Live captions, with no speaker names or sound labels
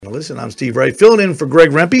Listen, I'm Steve Ray, filling in for Greg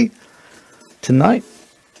Rempe tonight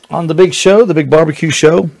on the big show, the big barbecue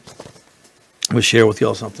show. I'm going to share with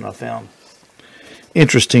y'all something I found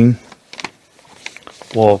interesting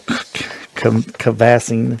while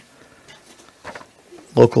canvassing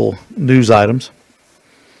local news items.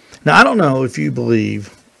 Now, I don't know if you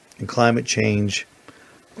believe in climate change,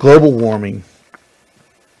 global warming,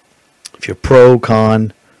 if you're pro,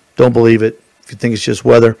 con, don't believe it, if you think it's just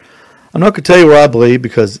weather. I'm not going to tell you what I believe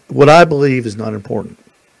because what I believe is not important.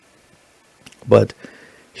 But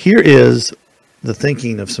here is the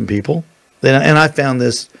thinking of some people. And I found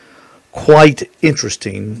this quite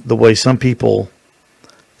interesting, the way some people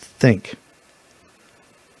think.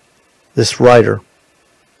 This writer,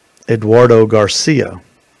 Eduardo Garcia,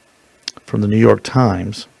 from the New York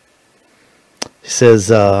Times, he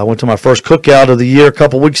says, I went to my first cookout of the year a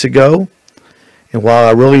couple weeks ago. And while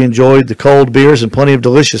I really enjoyed the cold beers and plenty of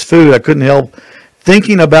delicious food, I couldn't help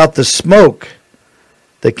thinking about the smoke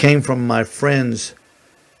that came from my friend's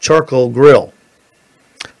charcoal grill.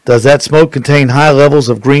 Does that smoke contain high levels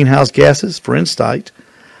of greenhouse gases? For insight,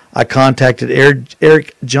 I contacted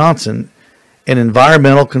Eric Johnson, an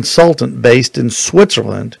environmental consultant based in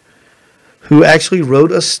Switzerland, who actually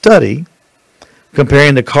wrote a study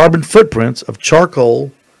comparing the carbon footprints of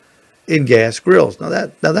charcoal in gas grills.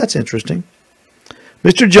 Now that's interesting.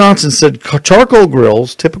 Mr. Johnson said charcoal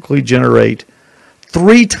grills typically generate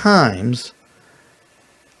 3 times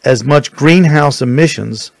as much greenhouse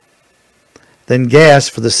emissions than gas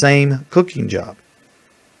for the same cooking job.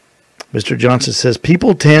 Mr. Johnson says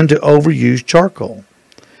people tend to overuse charcoal,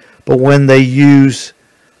 but when you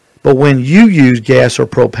use gas or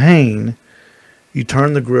propane, you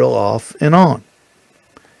turn the grill off and on.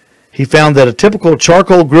 He found that a typical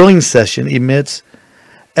charcoal grilling session emits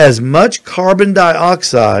as much carbon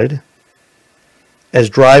dioxide as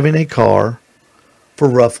driving a car for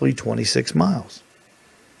roughly 26 miles.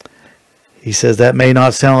 He says that may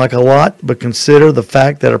not sound like a lot, but consider the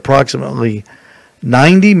fact that approximately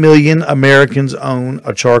 90 million Americans own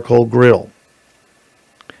a charcoal grill.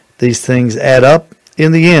 These things add up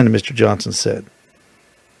in the end, Mr. Johnson said.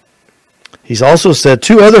 He's also said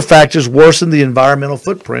 2 other factors worsen the environmental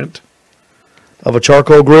footprint of a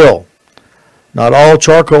charcoal grill. Not all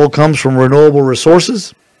charcoal comes from renewable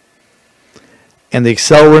resources, and the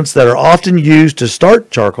accelerants that are often used to start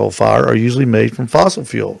charcoal fire are usually made from fossil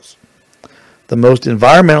fuels. The most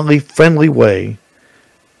environmentally friendly way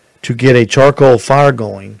to get a charcoal fire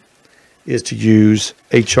going is to use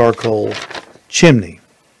a charcoal chimney.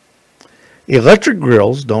 Electric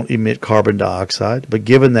grills don't emit carbon dioxide, but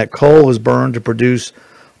given that coal is burned to produce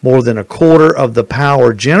more than a quarter of the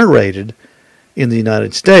power generated in the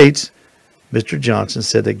United States, Mr. Johnson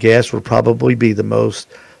said that gas would probably be the most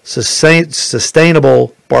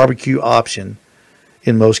sustainable barbecue option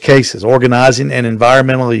in most cases. Organizing an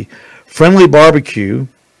environmentally friendly barbecue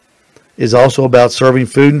is also about serving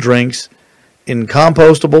food and drinks in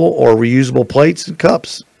compostable or reusable plates and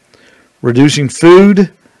cups, reducing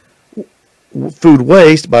food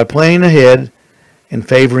waste by planning ahead and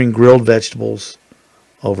favoring grilled vegetables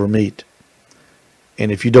over meat.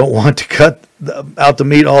 And if you don't want to cut out the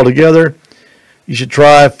meat altogether, you should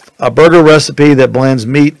try a burger recipe that blends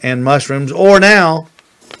meat and mushrooms, or now,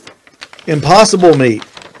 impossible meat,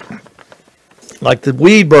 like the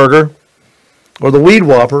Weed Burger or the Weed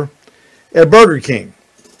Whopper at Burger King.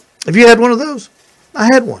 Have you had one of those? I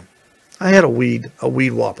had one. I had a weed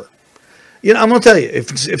Whopper. You know, I'm going to tell you,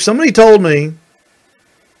 if somebody told me,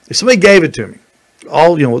 if somebody gave it to me,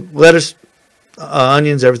 all, lettuce,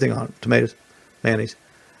 onions, everything on it, tomatoes, mayonnaise,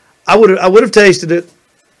 I would have tasted it.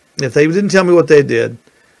 If they didn't tell me what they did,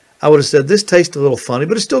 I would have said, this tastes a little funny,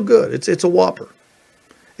 but it's still good. It's a Whopper.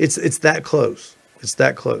 It's that close. It's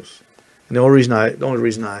that close. And the only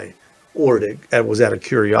reason I ordered it was out of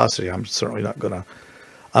curiosity. I'm certainly not going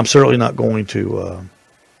to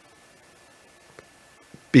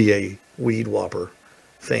be a Weed Whopper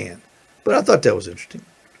fan. But I thought that was interesting.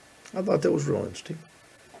 I thought that was real interesting.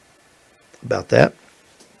 About that,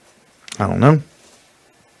 I don't know.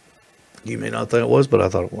 You may not think it was, but I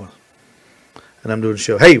thought it was. And I'm doing a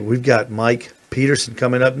show. Hey, we've got Mike Peterson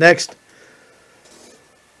coming up next.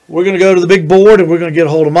 We're going to go to the big board and we're going to get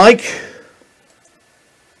a hold of Mike.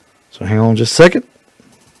 So hang on just a second.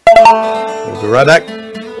 We'll be right back.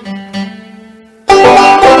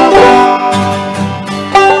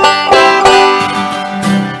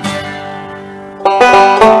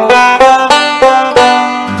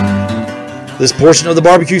 This portion of the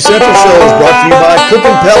Barbecue Central Show is brought to you by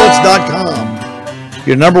CookingPellets.com,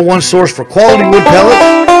 your number one source for quality wood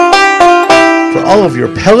pellets. For all of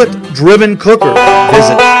your pellet-driven cookers,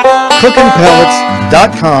 visit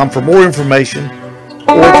mycookingpellets.com for more information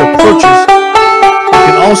or to purchase. You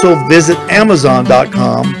can also visit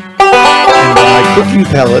amazon.com and buy cooking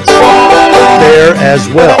pellets there as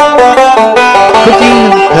well.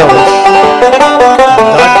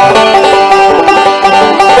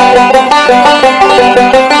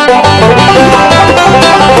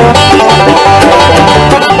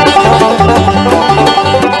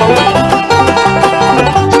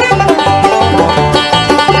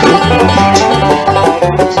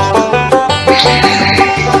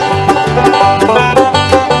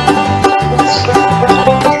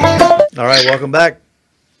 All right, welcome back.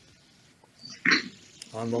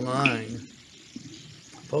 On the line,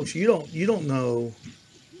 folks, you don't know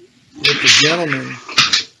what the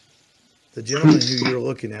gentleman who you're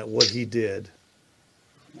looking at, what he did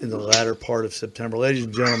in the latter part of September. Ladies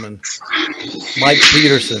and gentlemen, Mike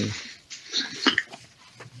Peterson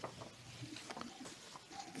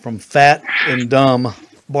from Fat and Dumb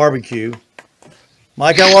BBQ.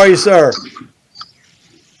 Mike, how are you, sir?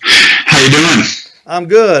 How you doing? I'm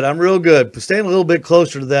good. I'm real good. Staying a little bit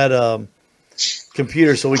closer to that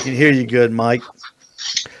computer so we can hear you good, Mike.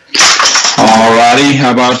 All righty.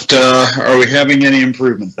 How about, are we having any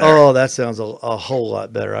improvement there? Oh, that sounds a whole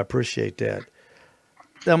lot better. I appreciate that.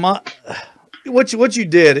 Now, what you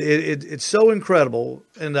did, it's so incredible.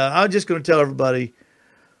 And I'm just going to tell everybody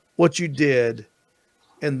what you did,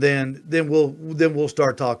 and then we'll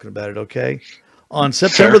start talking about it, okay? On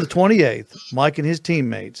September the 28th, Mike and his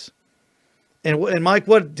teammates, and Mike,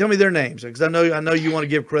 tell me their names, because I know you want to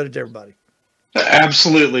give credit to everybody.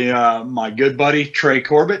 Absolutely. My good buddy, Trey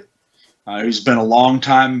Corbett, who's been a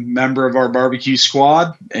longtime member of our barbecue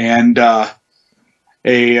squad, and I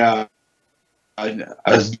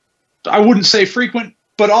wouldn't say frequent,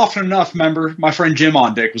 but often enough member. My friend Jim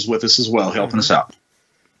Ondick was with us as well, helping us out.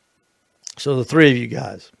 So the three of you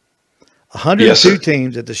guys, 102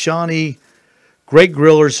 teams at the Shawnee Great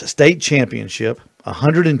Grillers State Championship,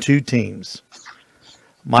 102 teams.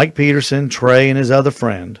 Mike Peterson, Trey, and his other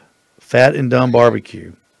friend, Fat and Dumb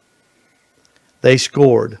BBQ, they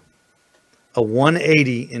scored a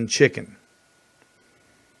 180 in chicken,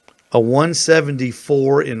 a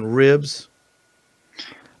 174 in ribs,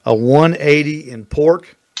 a 180 in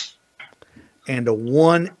pork, and a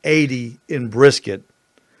 180 in brisket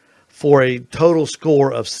for a total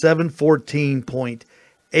score of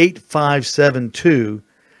 714.8572,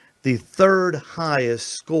 the third highest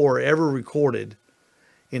score ever recorded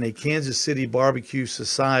in a Kansas City Barbecue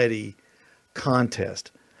Society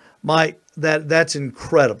contest. Mike, that's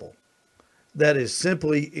incredible. That is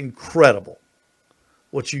simply incredible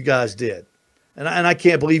what you guys did. And I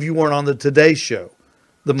can't believe you weren't on the Today Show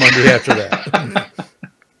the Monday after that.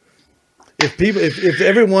 If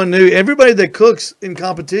everyone knew, everybody that cooks in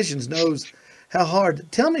competitions knows how hard.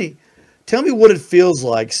 Tell me what it feels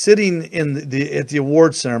like sitting at the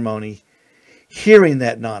award ceremony, hearing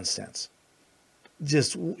that nonsense.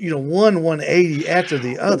 Just, one 180 after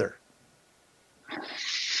the other.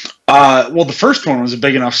 Well, the first one was a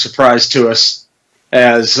big enough surprise to us,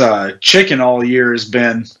 as chicken all year it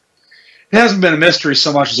hasn't been a mystery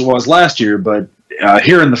so much as it was last year, but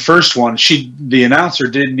here in the first one, the announcer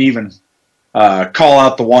didn't even call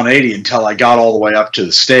out the 180 until I got all the way up to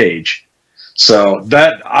the stage. So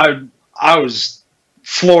that I was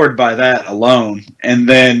floored by that alone. And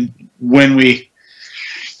then when we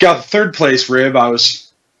got the third place rib, I was,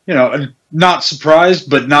 not surprised,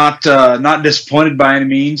 but not disappointed by any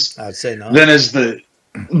means. I'd say not. Then as the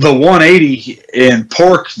 180 in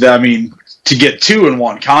pork, to get two in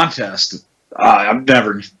one contest, I've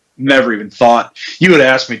never even thought. You would have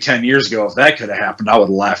asked me 10 years ago if that could have happened, I would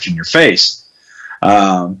have laughed in your face.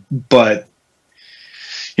 But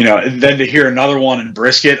and then to hear another one in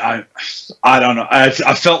brisket, I don't know.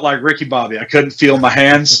 I felt like Ricky Bobby. I couldn't feel my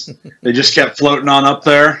hands. They just kept floating on up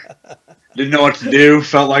there. Didn't know what to do.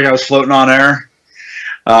 Felt like I was floating on air.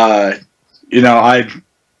 There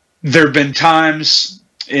have been times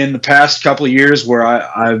in the past couple of years where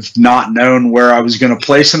I've not known where I was going to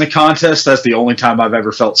place in the contest. That's the only time I've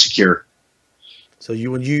ever felt secure. So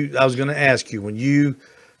I was going to ask you, when you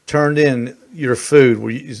turned in your food,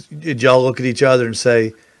 did y'all look at each other and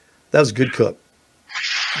say, that was a good cook?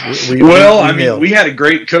 We had a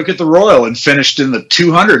great cook at the Royal and finished in the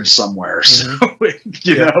 200s somewhere.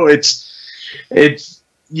 Mm-hmm. So, it's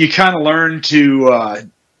you kind of learn to,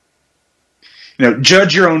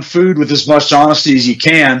 judge your own food with as much honesty as you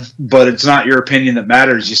can, but it's not your opinion that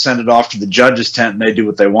matters. You send it off to the judges' tent and they do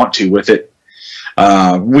what they want to with it.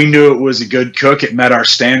 We knew it was a good cook. It met our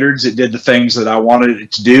standards. It did the things that I wanted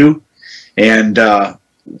it to do. And,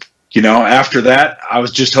 after that, I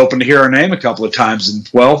was just hoping to hear our name a couple of times. And,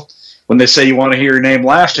 when they say you want to hear your name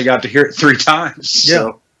last, I got to hear it 3 times. Yeah.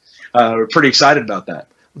 So we're pretty excited about that.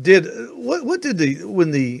 What did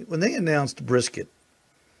when they announced brisket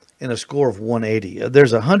in a score of 180?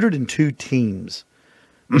 There's 102 teams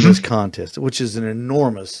in this contest, which is an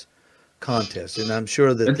enormous contest, and I'm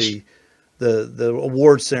sure that the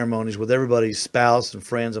award ceremonies with everybody's spouse and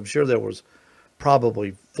friends, I'm sure there was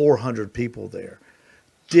probably 400 people there.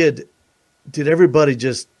 Did everybody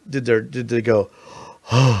just did they go,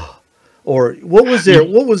 oh, or what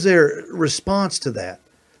was their response to that?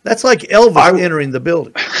 That's like Elvis entering the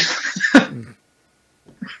building.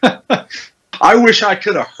 I wish I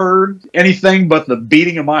could have heard anything but the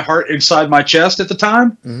beating of my heart inside my chest at the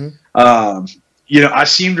time. Mm-hmm. I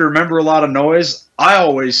seem to remember a lot of noise. I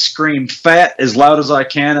always scream fat as loud as I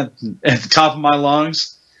can at the top of my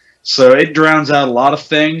lungs. So it drowns out a lot of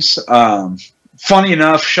things. Funny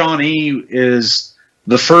enough, Shawnee is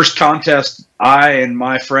the first contest I and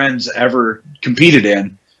my friends ever competed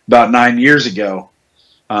in about 9 years ago.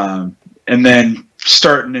 And then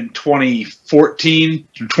starting in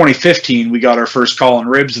 2015, we got our first call on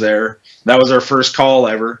ribs there. That was our first call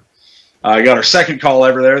ever. I got our second call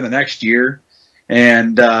ever there the next year.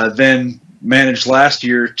 And then managed last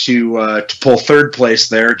year to pull third place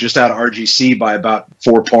there, just out of RGC by about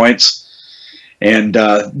 4 points. And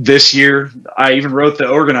this year, I even wrote the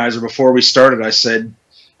organizer before we started. I said,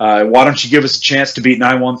 why don't you give us a chance to beat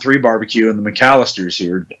 913 Barbecue and the McAllisters,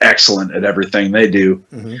 who are excellent at everything they do.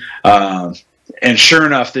 Mm-hmm. And sure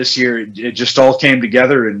enough, this year it just all came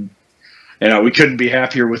together, and we couldn't be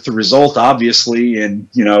happier with the result, obviously.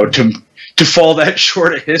 And to fall that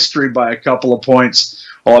short of history by a couple of points,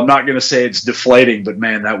 well, I'm not going to say it's deflating, but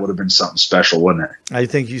man, that would have been something special, wouldn't it? I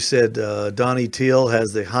think you said Donnie Teal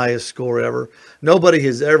has the highest score ever. Nobody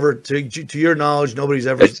has ever, to your knowledge, nobody's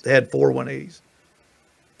ever had 4 180s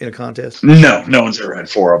in a contest. No one's ever had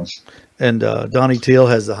 4 of them. And Donnie Teal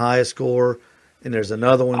has the highest score, and there's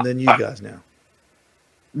another one than you guys now.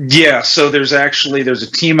 Yeah, so there's a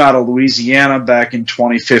team out of Louisiana back in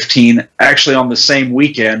 2015, actually on the same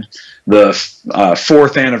weekend, the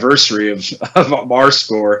 4th anniversary of our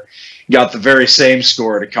score, got the very same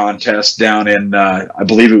score at a contest down in, I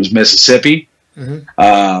believe it was Mississippi.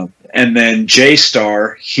 Mm-hmm. And then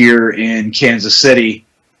J-Star here in Kansas City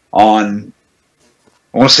on,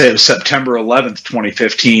 I want to say it was September 11th,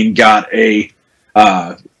 2015, got a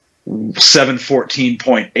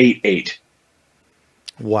 714.88.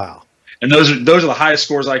 Wow. And those are the highest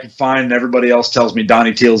scores I could find, and everybody else tells me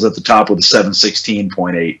Donnie Teal's at the top with a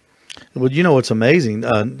 716.8. Well, what's amazing?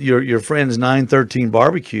 Your friends 913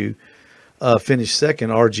 Barbecue finished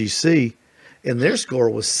second, RGC, and their score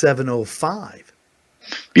was 705.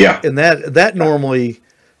 Yeah. And that normally,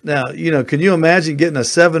 now, can you imagine getting a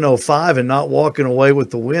 705 and not walking away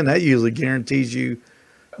with the win? That usually guarantees you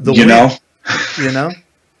the win.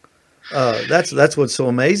 That's what's so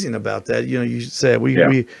amazing about that. You said we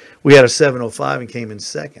had a 705 and came in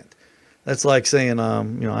second. That's like saying,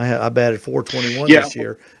 I batted 421 this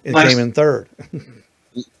year and came in third.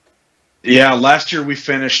 Yeah, last year we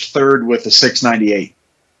finished third with a 698.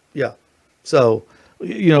 Yeah, so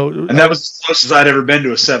and that was as close as I'd ever been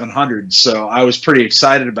to a 700. So I was pretty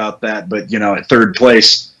excited about that. But at third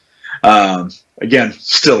place, again,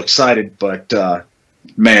 still excited, but.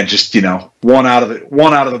 Man, just one out of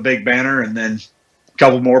the big banner, and then a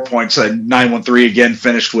couple more points. 913 again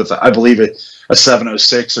finished with I believe a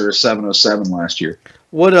 706 or a 707 last year.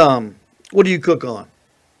 What do you cook on,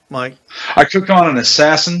 Mike? I cook on an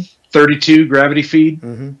Assassin 32 gravity feed.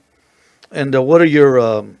 Mm-hmm. And what are your?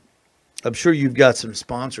 I'm sure you've got some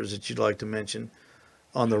sponsors that you'd like to mention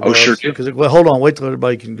on the road. Oh, sure. Well, hold on. Wait till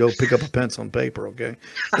everybody can go pick up a pencil and paper, okay?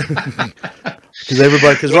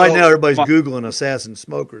 Because right now everybody's Googling Assassin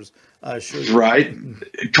smokers. I assure you. Right.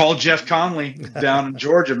 Call Jeff Conley down in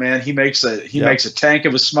Georgia, man. He makes a tank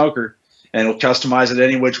of a smoker, and he'll customize it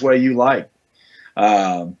any which way you like.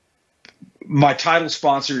 My title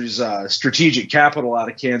sponsor is Strategic Capital out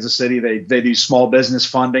of Kansas City. They do small business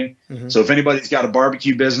funding. Mm-hmm. So if anybody's got a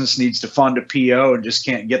barbecue business, needs to fund a PO and just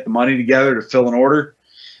can't get the money together to fill an order,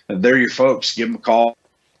 they're your folks. Give them a call.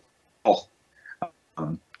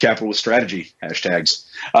 Capital with Strategy hashtags.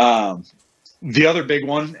 The other big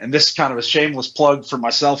one, and this is kind of a shameless plug for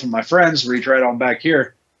myself and my friends, reach right on back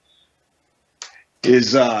here,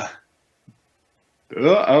 is let's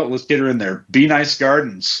get her in there. Be Nice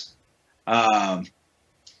Gardens. Friend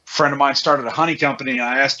of mine started a honey company, and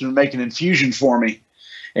I asked him to make an infusion for me,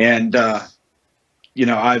 and I've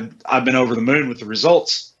been over the moon with the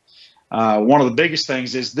results. One of the biggest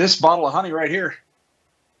things is this bottle of honey right here.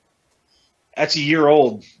 That's a year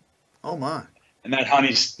old. Oh my! And that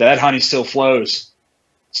honey still flows.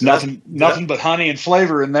 It's nothing but honey and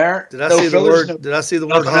flavor in there. Did I No see the fillers, word? Did I see the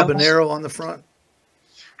word nothing else. habanero on the front?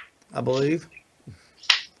 I believe.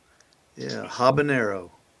 Yeah, habanero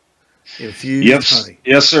infused honey.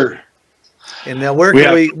 Yes, sir. And now where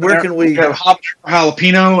can we We have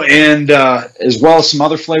jalapeno and as well as some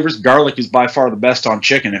other flavors. Garlic is by far the best on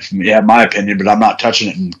chicken, if you have my opinion, but I'm not touching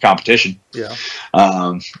it in competition. Yeah.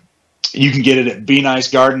 You can get it at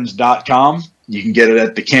BeNiceGardens.com. You can get it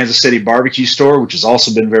at the Kansas City Barbecue Store, which has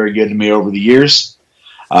also been very good to me over the years.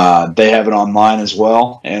 They have it online as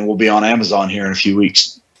well, and we'll be on Amazon here in a few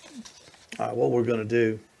weeks. All right, what we're going to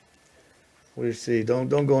do, we see. Don't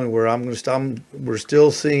go anywhere. I'm going to stop. I'm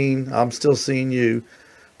still seeing you,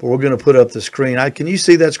 but we're going to put up the screen. Can you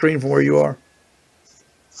see that screen from where you are?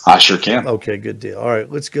 I sure can. Okay, good deal. All right,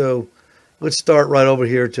 let's go. Let's start right over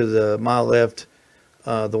here to my left,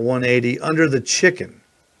 the 180 under the chicken.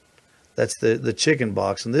 That's the chicken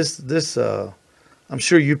box, and this I'm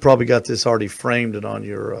sure you probably got this already framed and on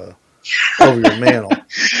your over your mantle.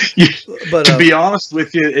 But to be honest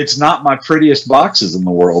with you, it's not my prettiest boxes in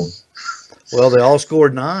the world. Well, they all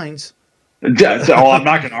scored 9s. Oh, I'm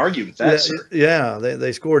not going to argue with that. Sir. Yeah,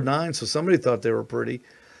 they scored 9, so somebody thought they were pretty.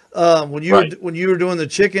 When you were doing the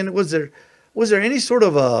chicken, was there any sort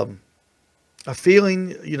of a feeling,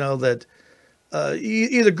 that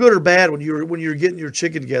either good or bad when you were getting your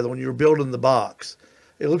chicken together, when you were building the box?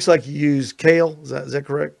 It looks like you used kale. Is that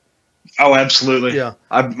correct? Oh, absolutely. Yeah.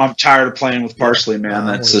 I'm tired of playing with parsley, man.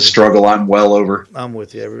 That's a struggle I'm well over. I'm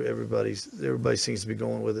with you. Everybody seems to be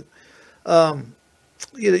going with it. When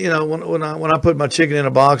I put my chicken in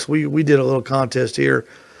a box, we did a little contest here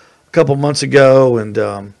a couple months ago, and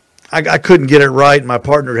I couldn't get it right. My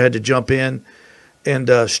partner had to jump in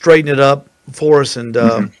and straighten it up for us,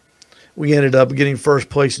 and we ended up getting first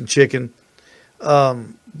place in chicken.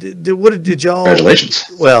 Did y'all? Congratulations.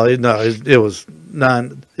 Well, it was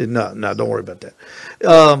 9. No, don't worry about that.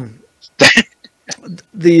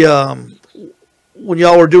 When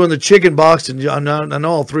y'all were doing the chicken box, and I know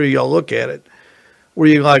all three of y'all look at it, were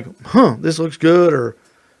you like, this looks good, or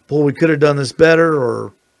boy, we could have done this better,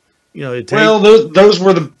 or those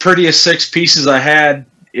were the prettiest 6 pieces I had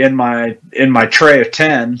in my tray of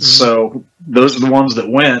 10. Mm-hmm. So those are the ones that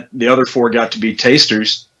went. The other 4 got to be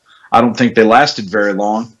tasters. I don't think they lasted very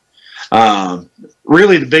long.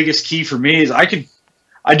 Really, the biggest key for me is I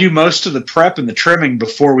do most of the prep and the trimming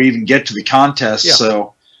before we even get to the contest. Yeah.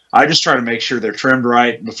 So I just try to make sure they're trimmed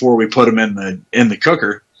right before we put them in the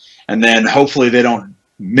cooker, and then hopefully they don't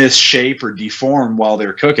misshape or deform while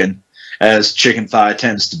they're cooking, as chicken thigh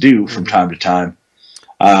tends to do from time to time.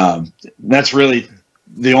 That's really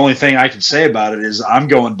the only thing I can say about it is I'm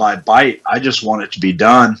going by bite. I just want it to be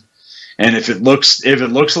done. And if it looks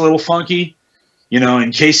a little funky, in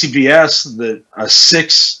KCBS, a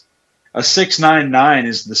 699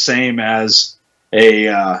 is the same as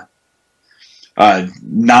a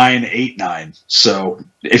 989. So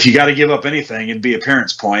if you got to give up anything, it'd be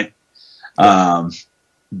appearance point. But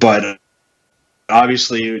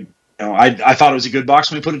obviously, I thought it was a good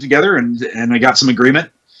box when we put it together, and I got some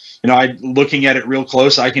agreement. Looking at it real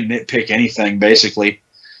close, I can nitpick anything basically.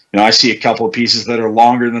 I see a couple of pieces that are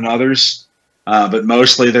longer than others, but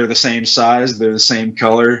mostly they're the same size, they're the same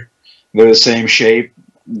color, they're the same shape.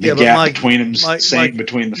 The gap between them is the same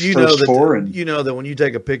between the first 4. And that when you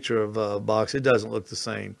take a picture of a box, it doesn't look the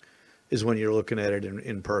same as when you're looking at it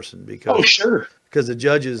in person. Because the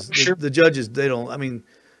judges, the judges, they don't. I mean,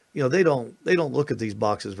 they don't look at these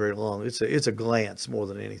boxes very long. It's a glance more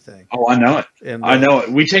than anything. Oh, I know it. And I know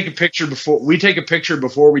it. We take a picture before we turn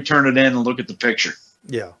it in and look at the picture.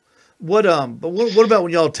 Yeah. But what about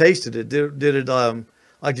when y'all tasted it? Did it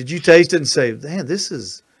did you taste it and say, "Man, this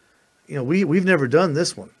is, we've never done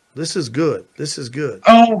this one. This is good. This is good."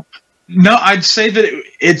 Oh no, I'd say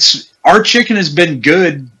that our chicken has been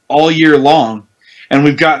good all year long, and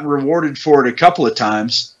we've gotten rewarded for it a couple of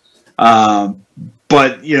times.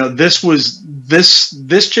 But this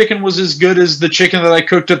chicken was as good as the chicken that I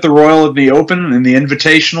cooked at the Royal in the Open and the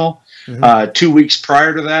Invitational. Mm-hmm. 2 weeks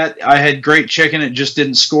prior to that, I had great chicken. It just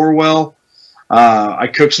didn't score well. I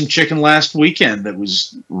cooked some chicken last weekend that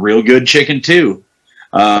was real good chicken too.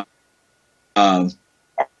 Chicken,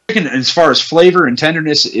 as far as flavor and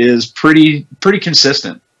tenderness, is pretty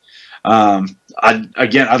consistent.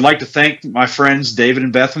 I'd like to thank my friends David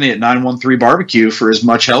and Bethany at 913 Barbecue for as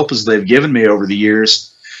much help as they've given me over the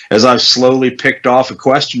years, as I've slowly picked off a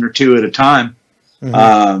question or two at a time.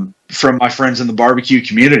 Mm-hmm. From my friends in the barbecue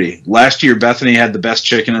community. Last year, Bethany had the best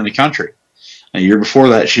chicken in the country. A year before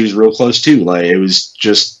that, she was real close too. Like, it was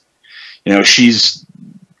just, if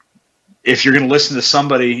you're going to listen to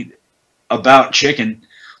somebody about chicken,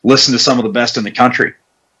 listen to some of the best in the country.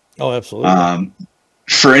 Oh, absolutely.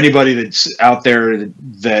 For anybody that's out there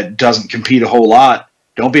that doesn't compete a whole lot,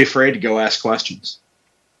 don't be afraid to go ask questions.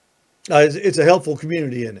 It's a helpful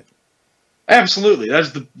community in it. Absolutely.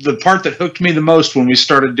 That's the part that hooked me the most when we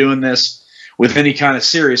started doing this with any kind of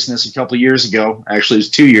seriousness a couple of years ago. Actually, it was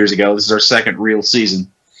 2 years ago. This is our second real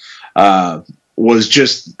season. Was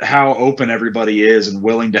just how open everybody is and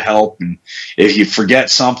willing to help. And if you forget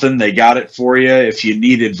something, they got it for you. If you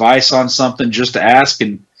need advice on something, just ask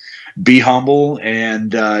and be humble,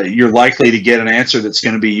 and you're likely to get an answer that's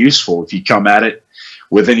going to be useful. If you come at it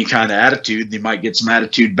with any kind of attitude, you might get some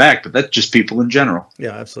attitude back, but that's just people in general.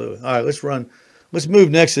 Yeah, absolutely. All right, let's run. Let's move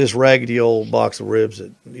next to this raggedy old box of ribs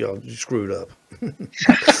that you screwed up.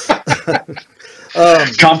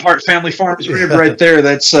 Compart Family Farms rib right there.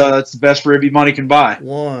 That's the best rib your money can buy.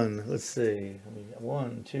 Let's see.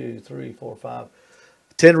 1, 2, 3, 4, 5.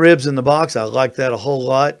 10 ribs in the box. I like that a whole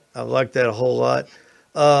lot.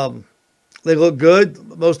 They look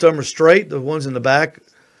good. Most of them are straight. The ones in the back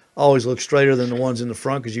always look straighter than the ones in the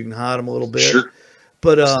front because you can hide them a little bit. Sure.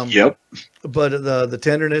 But yep. But the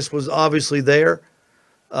tenderness was obviously there.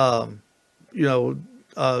 Everything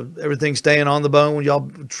staying on the bone when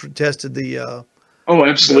y'all tested the. Oh,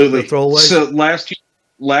 absolutely. The throwaways. So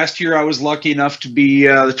last year I was lucky enough to be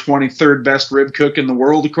the 23rd best rib cook in the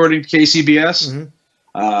world according to KCBS. Mm-hmm.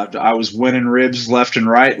 I was winning ribs left and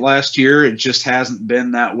right last year. It just hasn't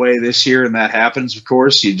been that way this year, and that happens, of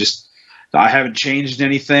course. I haven't changed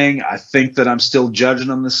anything. I think that I'm still judging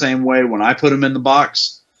them the same way when I put them in the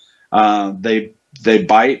box. They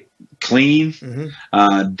bite clean,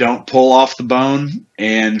 don't pull off the bone,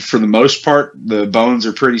 and for the most part, the bones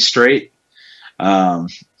are pretty straight.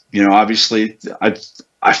 Obviously,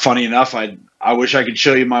 funny enough, I wish I could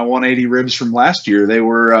show you my 180 ribs from last year. They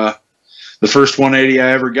were the first 180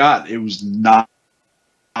 I ever got. It was not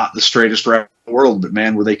the straightest rib in the world, but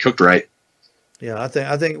man, were they cooked right. Yeah, I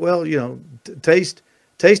think. Well, taste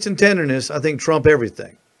and tenderness, I think, trump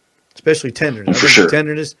everything, especially tenderness. For sure.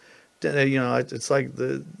 Tenderness, it's like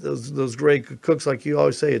those great cooks, like you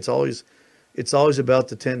always say. It's always about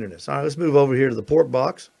the tenderness. All right, let's move over here to the pork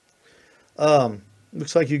box.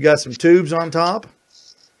 Looks like you got some tubes on top,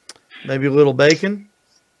 maybe a little bacon.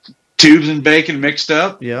 Tubes and bacon mixed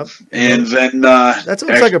up. Yep. And then that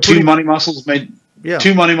looks like two money muscles made. Yeah.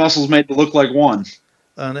 2 money muscles made to look like one.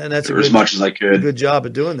 And that's as much as I could. A good job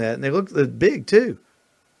of doing that, and they look big too.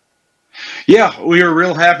 Yeah, we were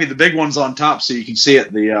real happy. The big one's on top, so you can see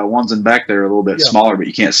it. The ones in back there are a little bit smaller, but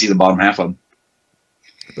you can't see the bottom half of them.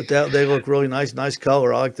 But they look really nice. Nice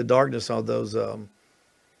color. I like the darkness of those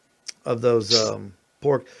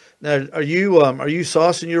pork. Now, are you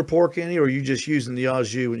saucing your pork any, or are you just using the au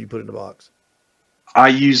jus when you put it in the box? I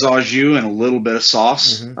use au jus and a little bit of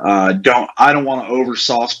sauce. Mm-hmm. I don't want to over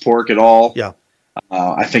sauce pork at all. Yeah.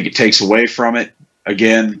 I think it takes away from it.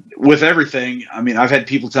 Again, with everything, I mean, I've had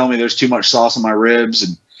people tell me there's too much sauce on my ribs,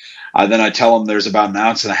 and then I tell them there's about 1.5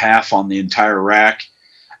 ounces on the entire rack.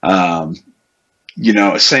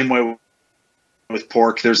 Same way with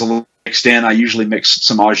pork. There's a little mixed in. I usually mix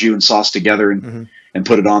some au jus and sauce together and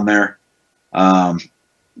put it on there.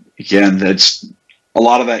 Again, that's a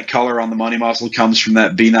lot of that color on the money muscle comes from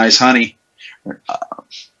that Be Nice honey.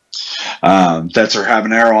 That's our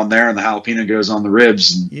habanero on there, and the jalapeno goes on the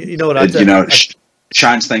ribs. And you know what I tell you?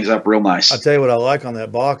 Shines things up real nice. I'll tell you what I like on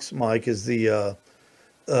that box, Mike, is the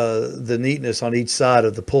neatness on each side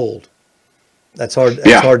of the pulled. That's hard.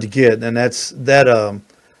 That's hard to get, and that's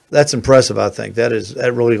impressive. I think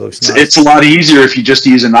that really looks nice. It's a lot easier if you just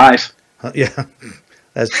use a knife. Yeah,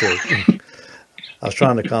 that's true. I was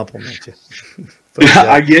trying to compliment you.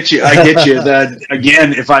 I get you. That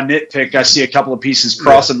again, if I nitpick, I see a couple of pieces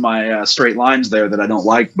crossing my straight lines there that I don't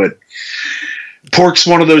like. But pork's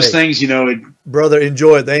one of those things, brother,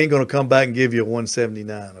 enjoy it. They ain't going to come back and give you a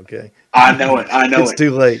 179. Okay. I know it. It's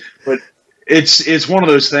too late. But it's one of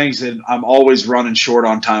those things that I'm always running short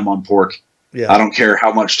on time on pork. Yeah. I don't care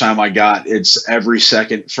how much time I got. It's every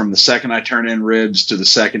second from the second I turn in ribs to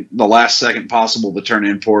the last second possible to turn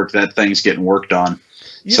in pork. That thing's getting worked on.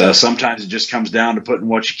 So sometimes it just comes down to putting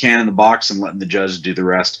what you can in the box and letting the judge do the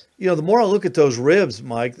rest. The more I look at those ribs,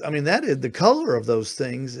 Mike, I mean, the color of those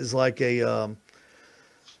things is like that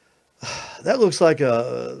looks like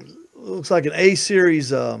an A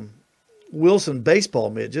series Wilson baseball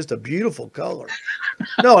mitt, just a beautiful color.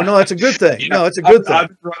 No, it's a good thing. No, it's a good thing.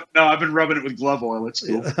 I've been rubbing it with glove oil. It's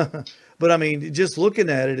cool. But I mean, just looking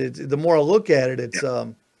at it, the more I look at it, it's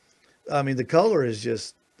I mean, the color is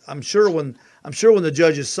just. I'm sure when the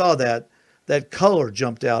judges saw that color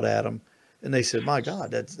jumped out at them, and they said, "My God,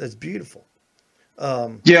 that's beautiful."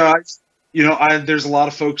 There's a lot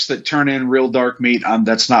of folks that turn in real dark meat.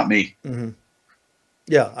 That's not me. Mm-hmm.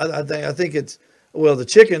 Yeah, I think it's the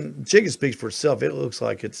chicken speaks for itself. It looks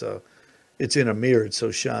like it's in a mirror. It's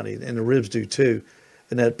so shiny, and the ribs do too.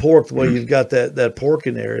 And that pork, the way you've got that pork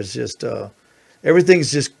in there is just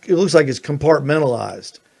everything's just. It looks like it's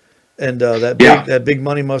compartmentalized, and that big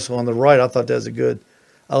money muscle on the right. I thought that was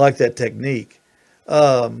I like that technique.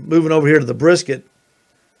 Moving over here to the brisket,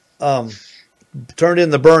 turned in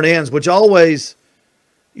the burnt ends, which always,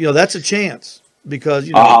 that's a chance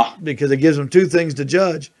because because it gives them two things to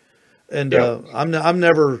judge, and I'm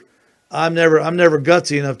never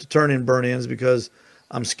gutsy enough to turn in burnt ends because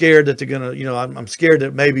I'm scared that they're gonna, I'm scared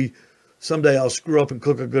that maybe someday I'll screw up and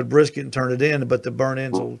cook a good brisket and turn it in, but the burnt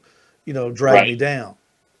ends will, drag me down.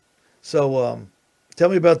 So tell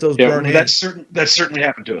me about those burnt ends. That's certainly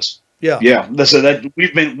happened to us. Yeah. So that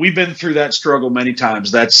we've been through that struggle many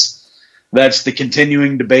times. That's the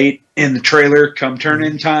continuing debate in the trailer come turn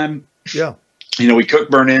in time. Yeah. We cook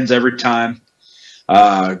burnt ends every time.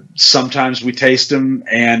 Sometimes we taste them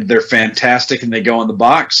and they're fantastic and they go in the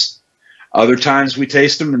box. Other times we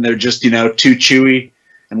taste them and they're just, too chewy.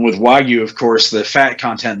 And with Wagyu, of course, the fat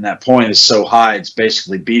content in that point is so high, it's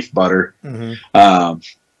basically beef butter. Mm-hmm.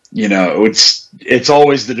 It's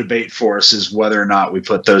always the debate for us is whether or not we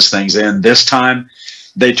put those things in. This time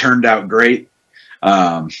they turned out great.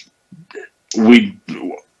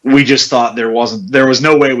 We just thought there was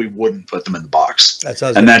no way we wouldn't put them in the box. That's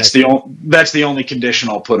the only condition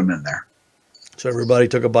I'll put them in there. So everybody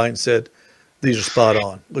took a bite and said, these are spot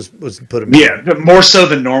on. Was put them in. Yeah, but more so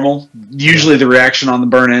than normal. Usually the reaction on the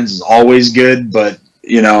burnt ends is always good, but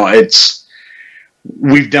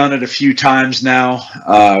we've done it a few times now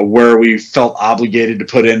where we felt obligated to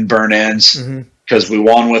put in burnt ends because we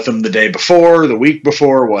won with them the day before, the week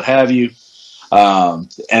before, what have you.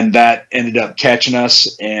 And that ended up catching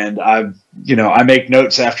us. And I make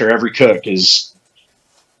notes after every cook is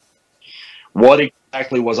what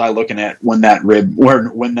exactly was I looking at when that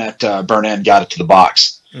burnt end got it to the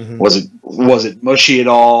box? Mm-hmm. Was it mushy at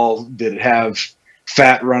all? Did it have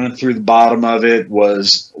fat running through the bottom of it?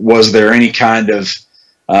 Was there any kind of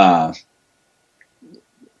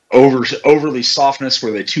overly softness?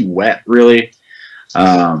 Were they too wet? Really?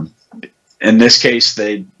 In this case,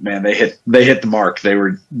 they hit the mark. They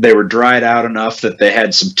were dried out enough that they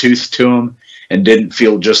had some tooth to them and didn't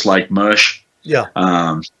feel just like mush. Yeah.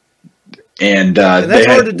 And that's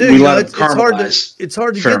hard to do. It's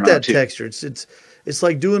hard to get that texture. It's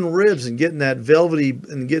like doing ribs and getting that velvety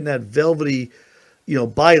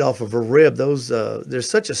bite off of a rib. Those there's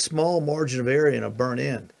such a small margin of area in a burnt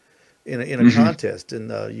end in a contest, and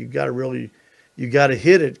you got to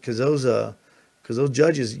hit it because those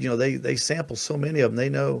judges, they sample so many of them. They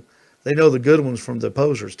know the good ones from the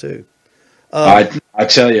posers too. I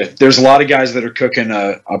tell you, there's a lot of guys that are cooking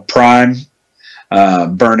a prime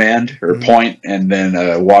burnt end or point, and then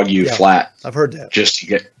a Wagyu flat. I've heard that just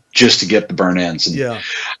to get the burnt ends. And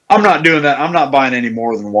I'm not doing that. I'm not buying any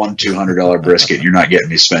more than $200 brisket. You're not getting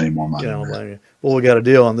me spending more money. Well, we got a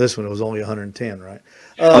deal on this one. It was only 110, right?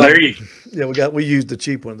 There you go. Yeah, we used the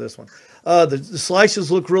cheap one. This one. The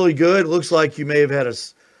slices look really good. It looks like you may have had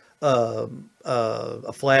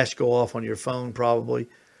a flash go off on your phone. Probably,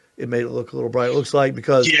 it made it look a little bright. It looks like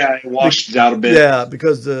because it washed it out a bit. Yeah,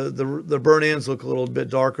 because the burnt ends look a little bit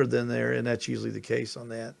darker than there, and that's usually the case on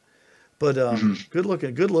that. But good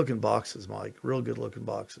looking boxes, Mike. Real good looking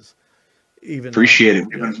boxes. Appreciate it.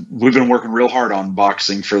 We've been working real hard on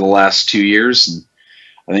boxing for the last 2 years, and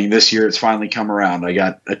I think this year it's finally come around. I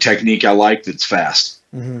got a technique I like that's fast.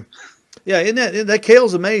 Mm-hmm. Yeah, and that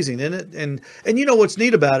kale's amazing, isn't it? And you know what's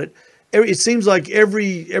neat about it? It seems like every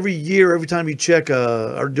year, every time you check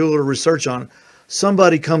or do a little research on it,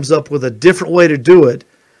 somebody comes up with a different way to do it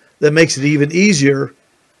that makes it even easier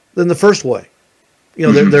than the first way.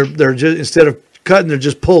 They're just, instead of cutting, they're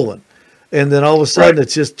just pulling, and then all of a sudden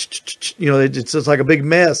it's just it's just like a big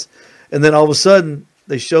mess, and then all of a sudden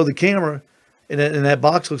they show the camera, and that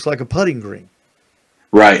box looks like a putting green.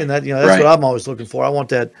 Right. And that's what I'm always looking for. I want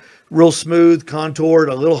that real smooth, contoured,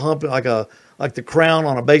 a little hump like the crown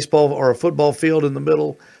on a baseball or a football field in the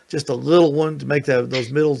middle, just a little one to make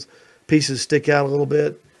those middle pieces stick out a little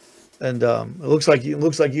bit. And it looks like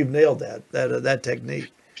you've nailed that technique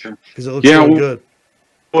because it looks really good.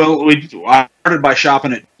 Well, I started by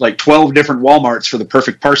shopping at like 12 different Walmarts for the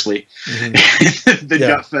perfect parsley. Mm-hmm. Then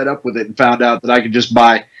got fed up with it and found out that I could just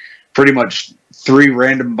buy pretty much 3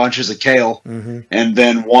 random bunches of kale and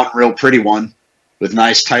then one real pretty one with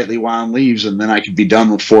nice tightly wound leaves, and then I could be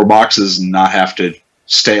done with 4 boxes and not have to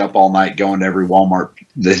stay up all night going to every Walmart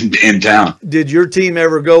in town. Did your team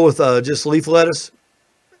ever go with just leaf lettuce?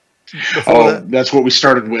 before that? That's what we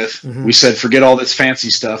started with. Mm-hmm. We said, forget all this fancy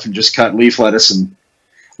stuff and just cut leaf lettuce and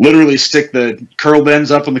literally stick the curl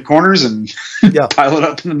bends up in the corners and pile it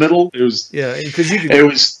up in the middle. It was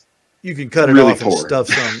because you can cut it really off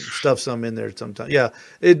and stuff some in there sometimes. Yeah,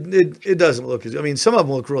 it doesn't look as. I mean, some of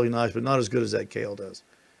them look really nice, but not as good as that kale does.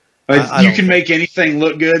 You can make anything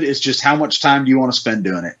look good. It's just how much time do you want to spend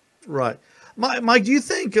doing it? Right, Mike. Do you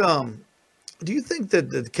think that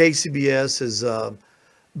the KCBS has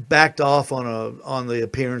backed off on the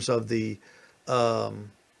appearance of the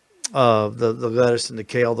lettuce and the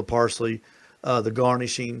kale, the parsley, the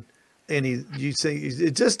garnishing? And you say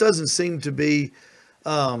it just doesn't seem to be.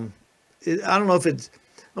 I don't know if it's.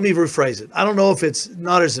 Let me rephrase it. I don't know if it's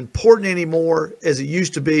not as important anymore as it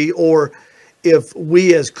used to be, or if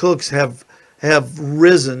we as cooks have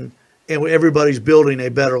risen and everybody's building a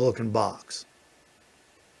better looking box.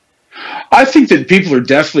 I think that people are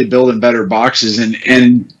definitely building better boxes,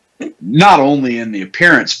 and not only in the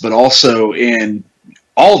appearance, but also in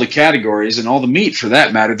all the categories and all the meat for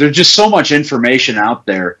that matter. There's just so much information out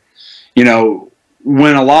there. You know,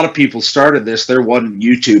 when a lot of people started this, there wasn't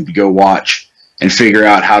YouTube to go watch and figure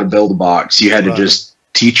out how to build a box. You had to just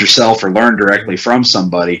teach yourself or learn directly from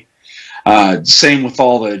somebody. Same with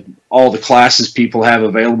all the classes people have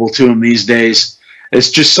available to them these days.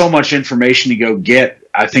 It's just so much information to go get.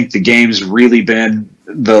 I think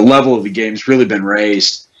the level of the game's really been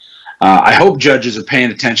raised. I hope judges are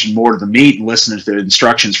paying attention more to the meat and listening to the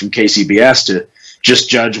instructions from KCBS to just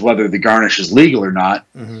judge whether the garnish is legal or not.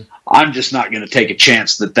 Mm-hmm. I'm just not going to take a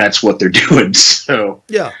chance that that's what they're doing. So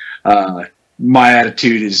my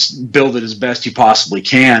attitude is build it as best you possibly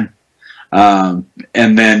can.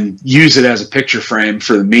 And then use it as a picture frame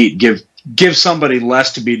for the meat. Give somebody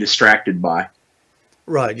less to be distracted by.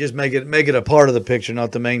 Right, just make it a part of the picture,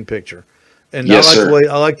 not the main picture. And yes, I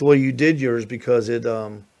like the way you did yours because it.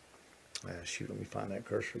 Let me find that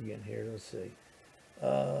cursor again here. Let's see.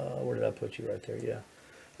 Where did I put you? Right there. Yeah.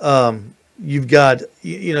 You've got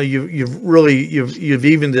you've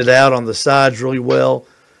evened it out on the sides really well.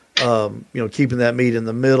 Keeping that meat in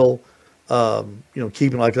the middle.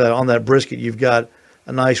 Keeping like that on that brisket, you've got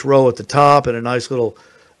a nice row at the top and a nice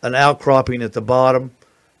an outcropping at the bottom.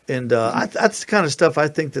 And that's the kind of stuff I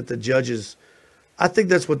think that the judges, I think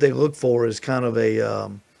that's what they look for is kind of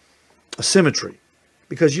a symmetry.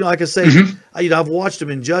 Because, like I say, mm-hmm. I've watched them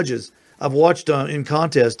in judges. I've watched in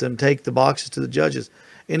contests them take the boxes to the judges.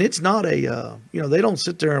 And it's not they don't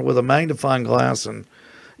sit there with a magnifying glass and,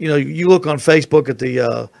 you look on Facebook at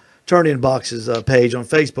the turn-in boxes page on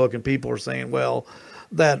Facebook, and people are saying, well,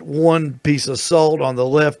 that one piece of salt on the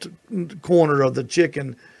left corner of the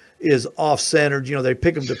chicken is off-centered. They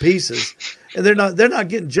pick them to pieces, and they're not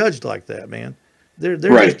getting judged like that, man. They're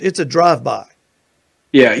right. It's a drive-by.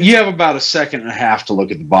 Yeah, you have about a second and a half to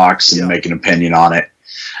look at the box and make an opinion on it.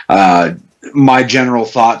 My general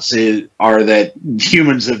thoughts are that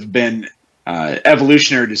humans have been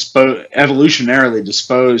evolutionarily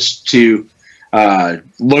disposed to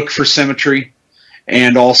look for symmetry,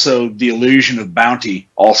 and also the illusion of bounty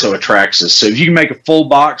also attracts us. So if you can make a full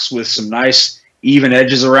box with some nice even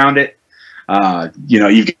edges around it,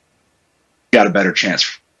 you've got a better chance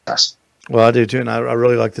for us. Well, I do too, and I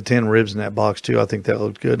really like the 10 ribs in that box too. I think that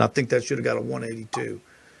looked good, and I think that should have got a 182.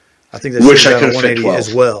 I think that should have got a 180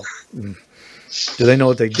 as well. Do they know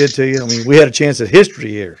what they did to you? I mean, we had a chance at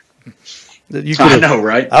history here. I know,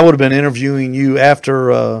 right? I would have been interviewing you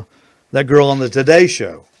after that girl on the Today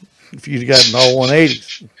Show if you'd gotten all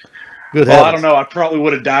 180s. Good heavens. I don't know. I probably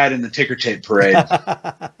would have died in the ticker tape parade.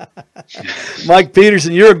 Mike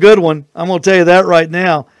Peterson, you're a good one. I'm going to tell you that right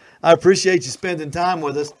now. I appreciate you spending time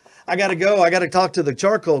with us. I got to go. I got to talk to the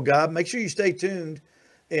charcoal guy. Make sure you stay tuned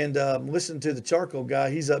and listen to the charcoal guy.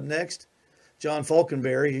 He's up next. John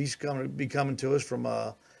Falkenberry. He's going to be coming to us from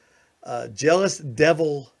Jealous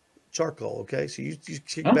Devil Charcoal. Okay, so you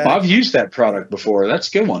kick back. I've used that product before. That's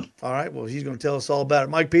a good one. All right. Well, he's going to tell us all about it.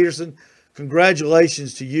 Mike Peterson,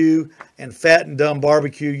 congratulations to you and Fat and Dumb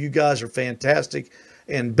Barbecue. You guys are fantastic,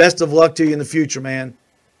 and best of luck to you in the future, man.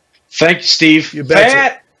 Thank you, Steve. You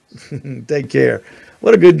betcha. Take care.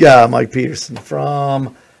 What a good guy, Mike Peterson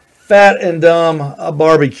from Fat and Dumb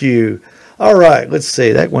Barbecue. All right, let's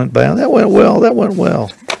see. That went well. That went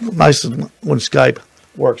well. Nice when Skype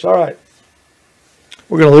works. All right.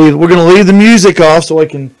 We're gonna leave the music off so I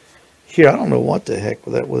can hear. I don't know what the heck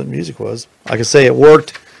what the music was. I can say it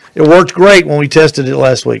worked. It worked great when we tested it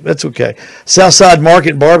last week. That's okay. Southside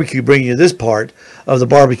Market Barbecue bringing you this part of the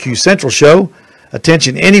Barbecue Central Show.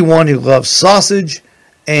 Attention anyone who loves sausage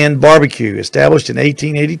and barbecue. Established in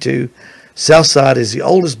 1882, Southside is the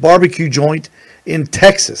oldest barbecue joint in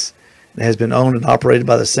Texas. and has been owned and operated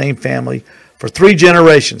by the same family for 3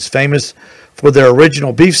 generations, famous for their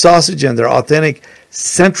original beef sausage and their authentic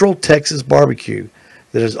Central Texas barbecue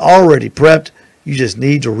that is already prepped. You just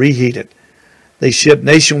need to reheat it. They ship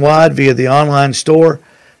nationwide via the online store,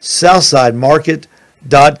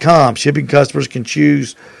 SouthsideMarket.com. Shipping customers can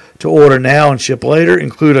choose to order now and ship later,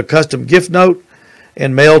 include a custom gift note,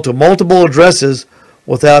 and mail to multiple addresses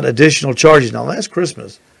without additional charges. Now, last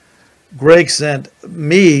Christmas, Greg sent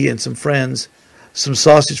me and some friends some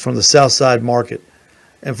sausage from the Southside Market.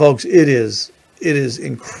 And folks, it is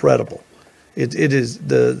incredible. It is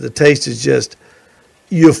the taste is just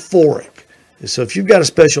euphoric. So if you've got a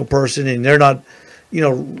special person and they're not,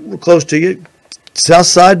 close to you,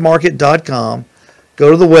 SouthsideMarket.com,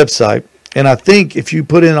 go to the website, and I think if you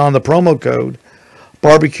put in on the promo code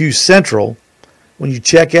Barbecue Central, when you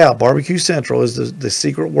check out, Barbecue Central is the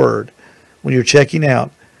secret word. When you're checking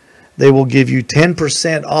out, they will give you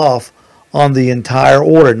 10% off on the entire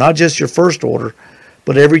order, not just your first order,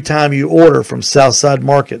 but every time you order from Southside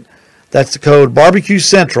Market. That's the code Barbecue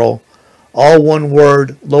Central, all one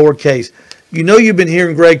word, lowercase. You've been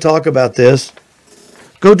hearing Greg talk about this.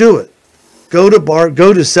 Go do it. Go to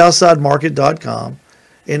SouthsideMarket.com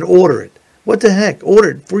and order it. What the heck?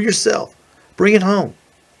 Order it for yourself. Bring it home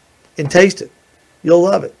and taste it. You'll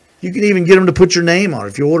love it. You can even get them to put your name on it.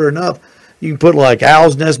 If you order enough, you can put like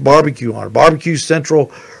Owl's Nest Barbecue on it, Barbecue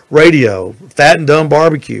Central Radio, Fat and Dumb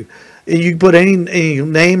Barbecue. And you can put any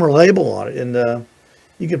name or label on it, and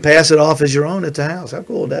you can pass it off as your own at the house. How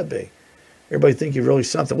cool would that be? Everybody think you're really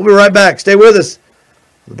something. We'll be right back. Stay with us.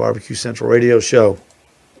 The Barbecue Central Radio Show.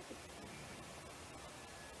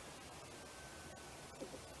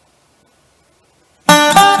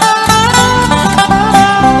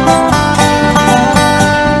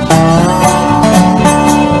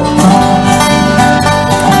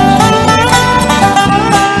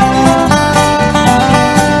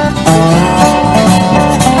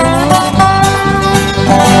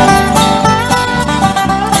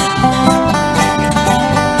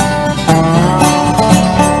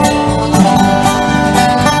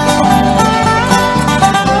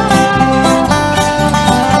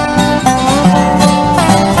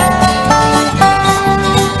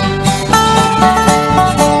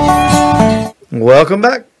 Welcome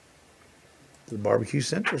back to the Barbecue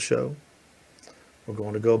Central Show. We're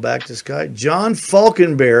going to go back to this guy, John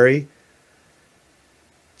Falkenberry,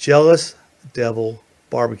 Jealous Devil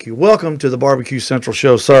Barbecue. Welcome to the Barbecue Central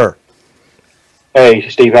Show, sir. Hey,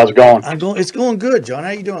 Steve, how's it going? It's going good, John.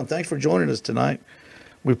 How you doing? Thanks for joining us tonight.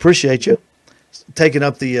 We appreciate you taking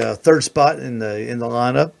up the third spot in the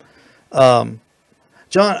lineup.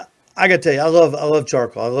 John, I got to tell you, I love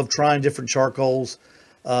charcoal. I love trying different charcoals.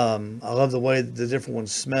 I love the way the different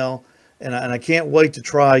ones smell, and I can't wait to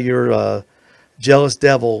try your Jealous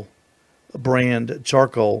Devil brand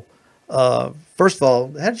charcoal. First of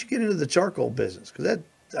all, how did you get into the charcoal business? Because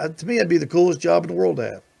that to me, that'd be the coolest job in the world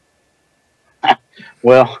to have.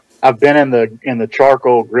 Well, I've been in the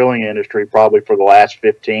charcoal grilling industry probably for the last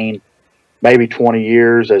 15, maybe 20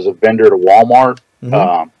 years as a vendor to Walmart.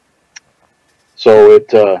 Mm-hmm. So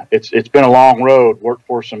it's been a long road. Worked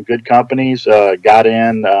for some good companies. Got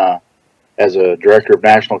in as a director of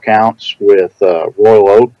national accounts with Royal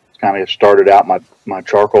Oak. Kind of started out my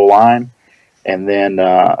charcoal line, and then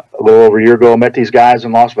a little over a year ago, I met these guys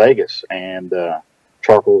in Las Vegas. And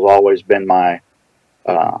charcoal has always been my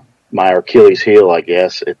Achilles heel, I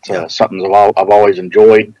guess. It's something that I've always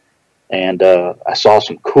enjoyed, and I saw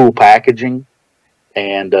some cool packaging,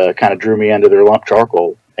 and kind of drew me into their lump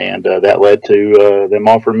charcoal. And that led to them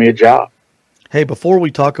offering me a job. Hey, before we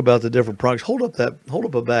talk about the different products, hold up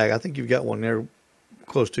a bag. I think you've got one there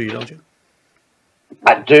close to you, don't you?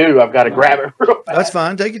 I do. I've got to grab it real fast. That's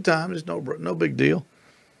fine. Take your time. There's no big deal.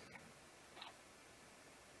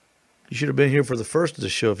 You should have been here for the first of the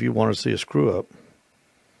show if you want to see a screw up.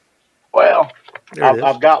 Well,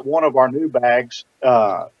 I've got one of our new bags.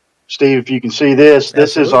 Steve, if you can see this,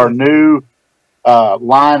 this is our new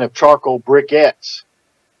line of charcoal briquettes.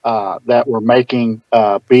 That we're making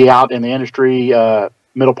be out in the industry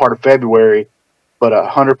middle part of February, but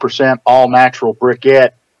 100% all natural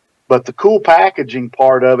briquette. But the cool packaging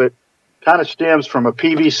part of it kind of stems from a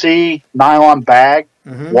PVC nylon bag,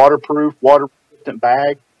 mm-hmm. waterproof, water-resistant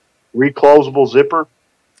bag, reclosable zipper.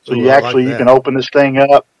 So you can open this thing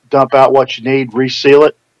up, dump out what you need, reseal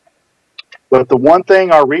it. But the one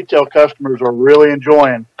thing our retail customers are really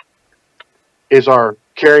enjoying is our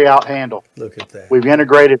carry-out handle. Look at that. We've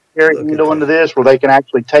integrated carry handle into this where they can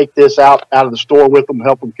actually take this out of the store with them,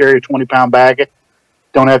 help them carry a 20-pound bag.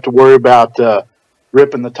 Don't have to worry about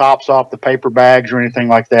ripping the tops off the paper bags or anything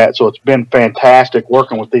like that. So it's been fantastic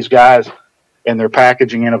working with these guys and their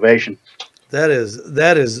packaging innovation. That is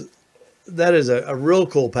a real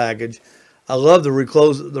cool package. I love the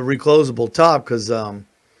reclosable top because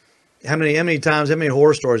how many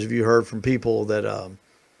horror stories have you heard from people that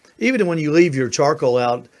even when you leave your charcoal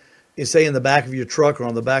out, say in the back of your truck or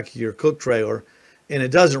on the back of your cook trailer, and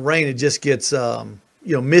it doesn't rain, it just gets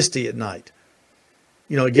misty at night.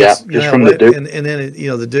 It gets just from the dew, and then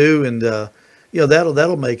the dew, and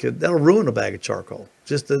that'll ruin a bag of charcoal.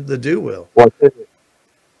 Just the dew will. Well,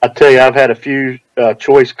 I tell you, I've had a few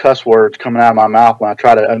choice cuss words coming out of my mouth when I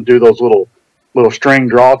try to undo those little string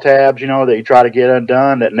draw tabs, that you try to get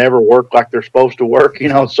undone that never work like they're supposed to work,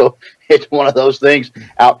 So it's one of those things.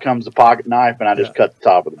 Out comes the pocket knife, and I just cut the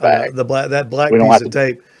top of the bag. That black piece of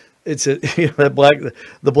tape. It's the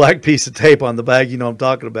black piece of tape on the bag. I'm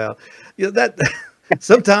talking about. That.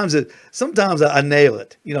 Sometimes I nail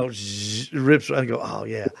it, rips. I go, oh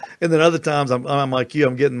yeah. And then other times I'm like you.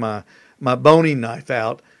 I'm getting my boning knife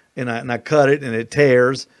out and I cut it and it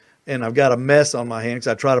tears and I've got a mess on my hands.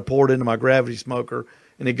 I try to pour it into my gravity smoker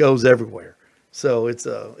and it goes everywhere. So it's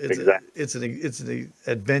an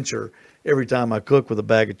adventure every time I cook with a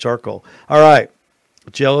bag of charcoal. All right,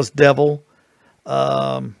 Jealous Devil.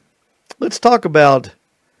 Let's talk about.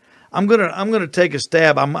 I'm gonna take a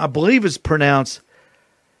stab. I believe it's pronounced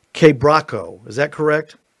Quebracho. Is that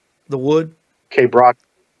correct? The wood? Quebracho.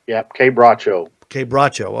 Yep, Quebracho.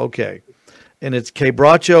 Quebracho, okay. And it's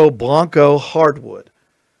Quebracho Blanco hardwood.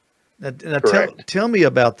 Now tell me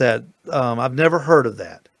about that. I've never heard of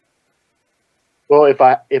that. Well, if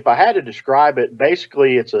I had to describe it,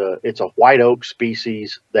 basically it's a white oak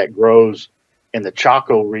species that grows in the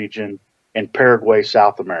Chaco region in Paraguay,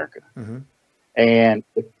 South America. Mm-hmm. And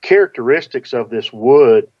the characteristics of this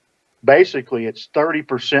wood, basically, it's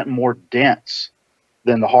 30% more dense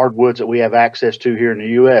than the hardwoods that we have access to here in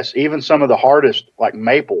the U.S. Even some of the hardest, like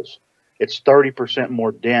maples, it's 30%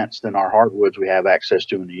 more dense than our hardwoods we have access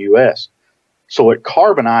to in the U.S. So it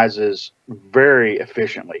carbonizes very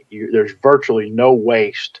efficiently. There's virtually no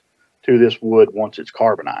waste to this wood once it's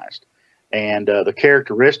carbonized. And the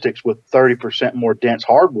characteristics with 30% more dense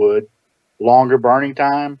hardwood, longer burning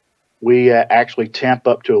time, we actually temp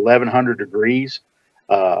up to 1,100 degrees.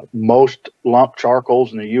 Most lump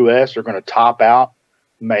charcoals in the U.S. are going to top out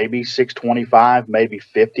maybe 625, maybe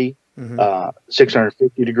 50,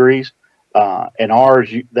 650 degrees. And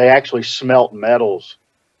ours, they actually smelt metals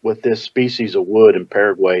with this species of wood in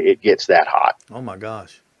Paraguay. It gets that hot. Oh my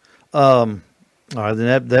gosh! All right,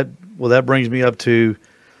 then that brings me up to,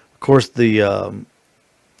 of course, that's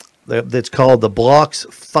called the Blocks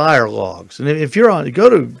Fire Logs. And if you're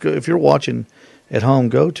if you're watching at home,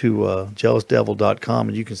 go to jealousdevil.com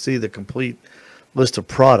and you can see the complete list of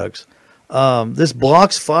products. This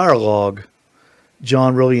Blocks Fire Log,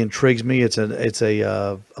 John, really intrigues me. It's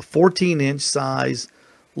a 14-inch size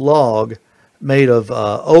log made of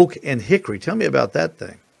oak and hickory. Tell me about that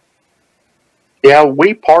thing. Yeah,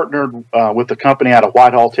 we partnered with a company out of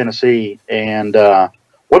Whitehall, Tennessee, and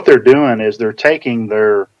what they're doing is they're taking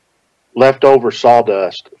their leftover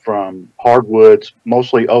sawdust from hardwoods,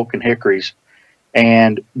 mostly oak and hickories,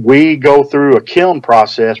 and we go through a kiln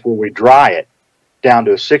process where we dry it down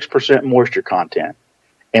to a 6% moisture content.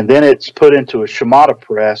 And then it's put into a Shimada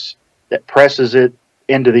press that presses it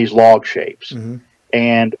into these log shapes. Mm-hmm.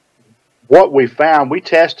 And what we found, we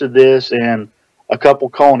tested this in a couple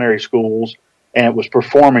culinary schools, and it was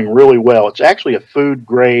performing really well. It's actually a food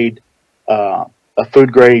grade log.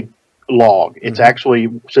 It's actually,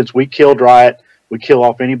 since we kiln dry it, we kill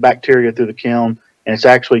off any bacteria through the kiln, and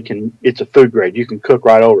it's a food grade. You can cook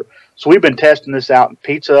right over it. So we've been testing this out in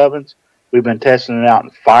pizza ovens. We've been testing it out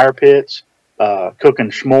in fire pits,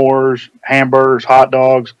 cooking s'mores, hamburgers, hot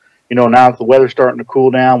dogs. Now that the weather's starting to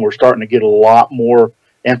cool down, we're starting to get a lot more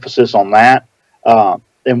emphasis on that.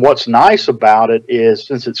 And what's nice about it is,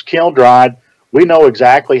 since it's kiln dried, we know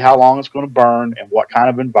exactly how long it's going to burn and what kind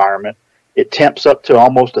of environment. It temps up to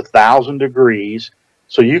almost 1,000 degrees,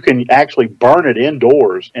 so you can actually burn it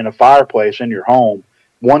indoors in a fireplace in your home.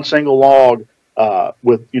 One single log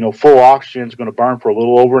with full oxygen is going to burn for a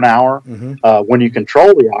little over an hour. Mm-hmm. When you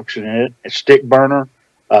control the oxygen in it, a stick burner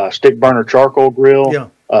charcoal grill,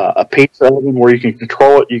 a pizza oven where you can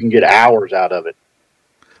control it, you can get hours out of it.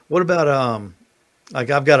 What about like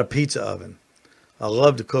I've got a pizza oven I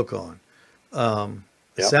love to cook on.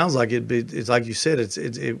 It sounds like it's like you said,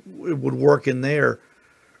 it would work in there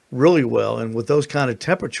really well. And with those kind of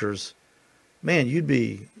temperatures, man, you'd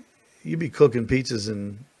be cooking pizzas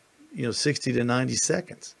in 60 to 90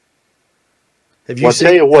 seconds. Have you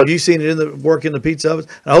seen it work in the pizza ovens?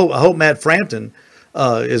 I hope Matt Frampton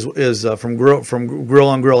is from Grill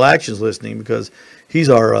on Grill Actions listening, because he's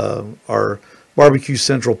our Barbecue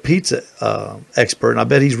Central pizza expert, and I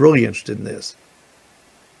bet he's really interested in this.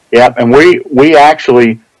 Yeah, and we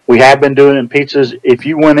have been doing it in pizzas. If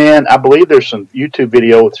you went in, I believe there's some YouTube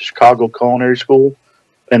video with the Chicago Culinary School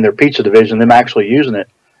and their pizza division, them actually using it.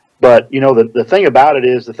 But, you know, the thing about it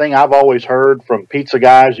is, the thing I've always heard from pizza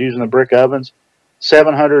guys using the brick ovens,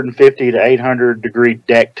 750 to 800 degree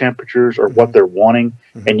deck temperatures are what they're wanting,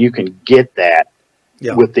 and you can get that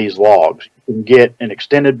with these logs. You can get an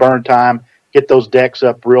extended burn time, get those decks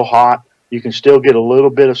up real hot. You can still get a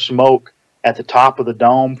little bit of smoke at the top of the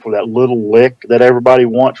dome for that little lick that everybody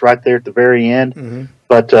wants right there at the very end.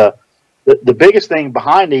 But the biggest thing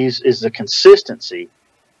behind these is the consistency.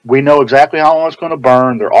 We know exactly how long it's going to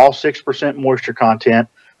burn. They're all 6% moisture content.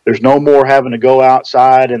 There's no more having to go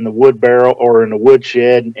outside in the wood barrel or in the wood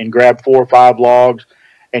shed and grab 4 or 5 logs,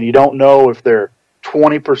 and you don't know if they're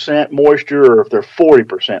 20% moisture or if they're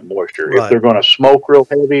 40% moisture, if they're going to smoke real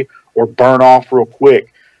heavy or burn off real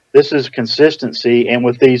quick. This is consistency, and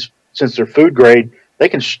with these, since they're food grade, they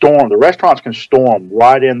can storm. The restaurants can storm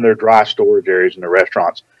right in their dry storage areas in the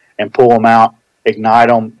restaurants and pull them out, ignite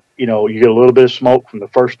them. You know, you get a little bit of smoke from the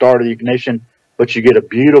first start of the ignition, but you get a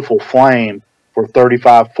beautiful flame for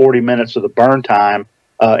 35, 40 minutes of the burn time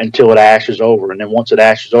until it ashes over. And then once it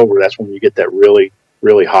ashes over, that's when you get that really,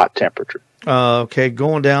 really hot temperature. Okay,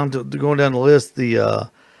 going down the list,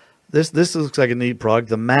 this looks like a neat product,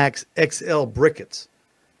 the Max XL briquettes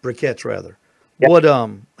rather. Yep. What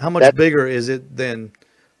how much bigger is it than,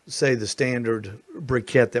 say, the standard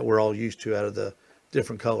briquette that we're all used to out of the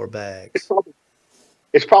different color bags?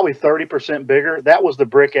 It's probably 30% bigger. That was the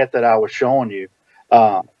briquette that I was showing you.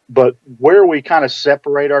 But where we kind of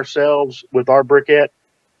separate ourselves with our briquette,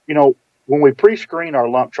 you know, when we pre-screen our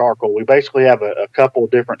lump charcoal, we basically have a couple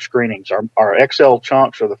of different screenings. Our XL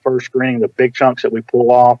chunks are the first screening, the big chunks that we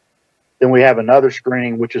pull off. Then we have another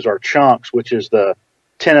screening, which is our chunks, which is the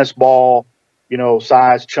tennis ball, you know,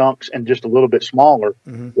 size chunks and just a little bit smaller.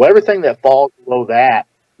 Well, everything that falls below that,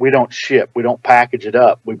 we don't ship. We don't package it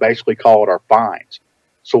up. We basically call it our fines.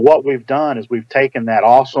 So what we've done is we've taken that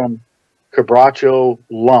awesome Quebracho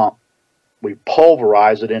lump, we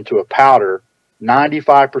pulverize it into a powder,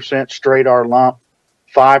 95% straight R lump,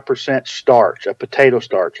 5% starch, a potato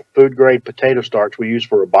starch, a food grade potato starch we use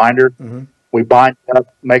for a binder. We bind it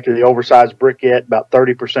up, make it the oversized briquette, about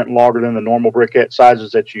 30% longer than the normal briquette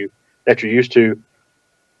sizes that you're used to.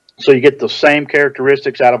 So you get the same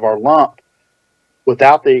characteristics out of our lump.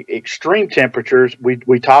 Without the extreme temperatures,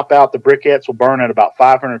 we top out, the briquettes will burn at about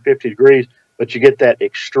 550 degrees, but you get that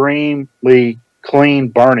extremely clean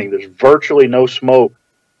burning. There's virtually no smoke,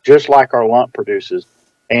 just like our lump produces.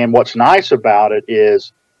 And what's nice about it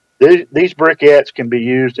is these briquettes can be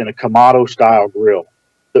used in a Kamado-style grill.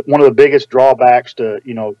 One of the biggest drawbacks to,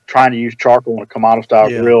 you know, trying to use charcoal in a Kamado-style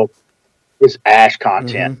grill is ash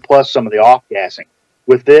content, plus some of the off-gassing.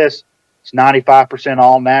 With this, it's 95%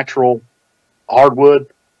 all-natural hardwood,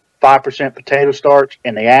 5% potato starch,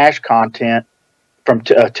 and the ash content from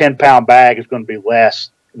a 10-pound bag is going to be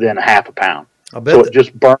less than a half a pound. So it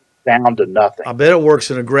just burns down to nothing. I bet it works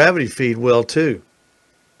in a gravity feed well too.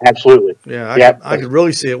 Absolutely. Yeah, I could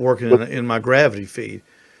really see it working in my gravity feed,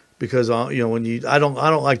 because you know, I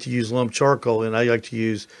don't like to use lump charcoal, and I like to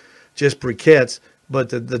use just briquettes. But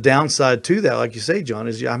the downside to that, like you say, John,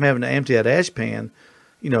 is I'm having to empty that ash pan,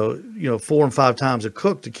 you know, 4 and 5 times a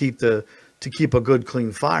cook to keep a good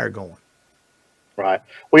clean fire going. Right.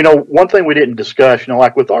 Well, you know, one thing we didn't discuss, you know,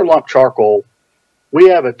 like with our lump charcoal, we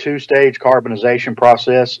have a 2-stage carbonization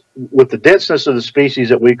process. With the denseness of the species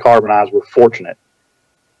that we carbonize, we're fortunate.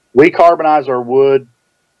 We carbonize our wood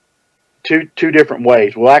two different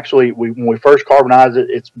ways. Well, actually, when we first carbonize it,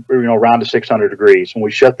 it's, you know, around to 600 degrees. When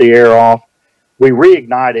we shut the air off, we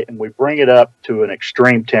reignite it and we bring it up to an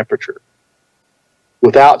extreme temperature.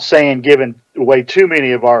 Without giving away too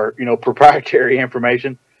many of our, you know, proprietary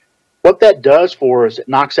information, what that does for us, it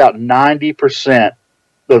knocks out 90%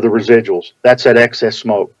 of the residuals. That's that excess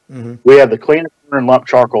smoke. We have the cleanest lump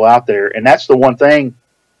charcoal out there, and that's the one thing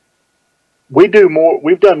we've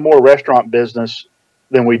done more restaurant business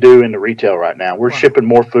than we do in the retail right now. We're shipping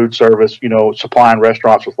more food service, you know, supplying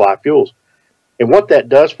restaurants with live fuels. And what that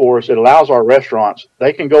does for us, it allows our restaurants,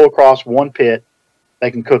 they can go across one pit, they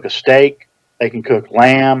can cook a steak, they can cook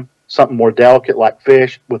lamb, something more delicate like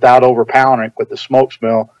fish, without overpowering it with the smoke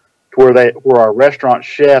smell, to where our restaurant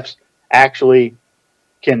chefs actually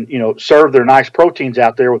can, you know, serve their nice proteins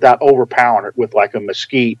out there without overpowering it with like a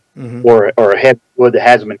mesquite or a heavy wood that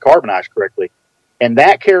hasn't been carbonized correctly. And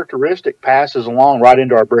that characteristic passes along right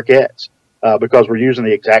into our briquettes because we're using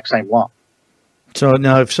the exact same lump. So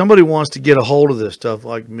now, if somebody wants to get a hold of this stuff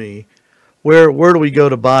like me, where do we go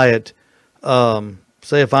to buy it?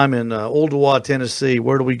 Say if I'm in Ooltewah, Tennessee,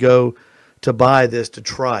 where do we go to buy this to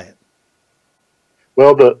try it?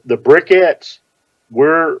 Well, the briquettes,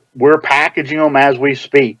 we're packaging them as we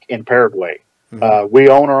speak in Paraguay. Mm-hmm. We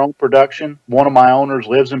own our own production. One of my owners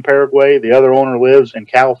lives in Paraguay. The other owner lives in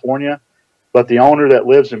California. But the owner that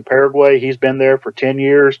lives in Paraguay, he's been there for 10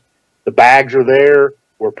 years. The bags are there.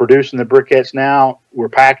 We're producing the briquettes now. We're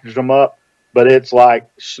packaging them up. But it's like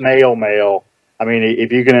snail mail. I mean,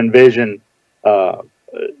 if you can envision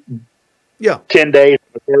 10 days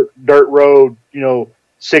dirt road,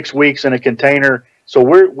 6 weeks in a container. So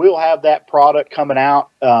we'll have that product coming out,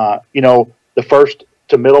 the first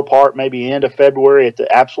to middle part, maybe end of February at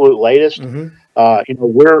the absolute latest.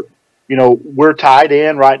 Mm-hmm. We're tied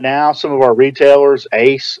in right now. Some of our retailers,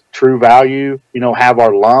 Ace, True Value, have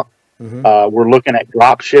our lump. Mm-hmm. We're looking at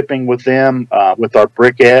drop shipping with them, with our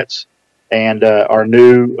briquettes, and our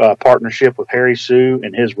new partnership with Harry Sue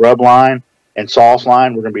and his rub line and sauce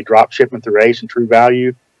line. We're going to be drop shipping through Ace and True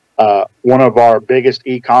Value. One of our biggest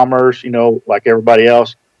e-commerce, like everybody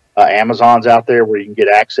else, Amazon's out there where you can get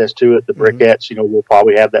access to it. The briquettes, we'll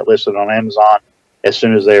probably have that listed on Amazon as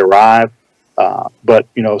soon as they arrive. But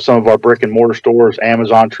some of our brick and mortar stores,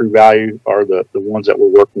 Amazon, True Value, are the ones that we're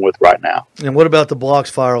working with right now. And what about the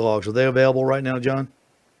Blocks fire logs? Are they available right now, John?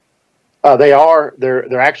 They are.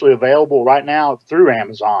 They're actually available right now through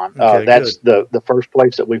Amazon. Okay, that's the first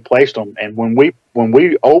place that we placed them. And when we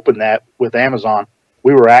opened that with Amazon,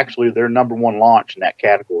 we were actually their number one launch in that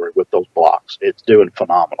category with those blocks. It's doing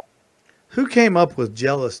phenomenal. Who came up with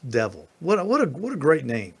Jealous Devil? What a great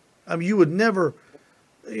name. I mean, you would never.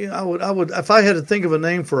 I would if I had to think of a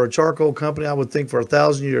name for a charcoal company, I would think for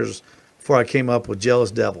 1,000 years before I came up with Jealous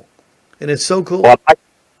Devil, and it's so cool. Well,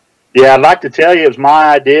 I'd like to tell you it was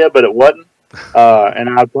my idea, but it wasn't.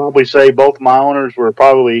 And I'd probably say both my owners were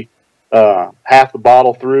probably half the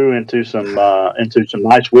bottle through into some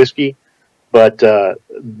nice whiskey. But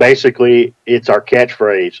basically, it's our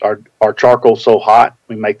catchphrase. Our charcoal's so hot,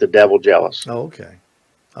 we make the devil jealous. Oh, okay.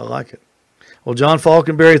 I like it. Well, John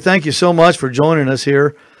Falkenberry, thank you so much for joining us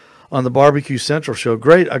here on the BBQ Central Show.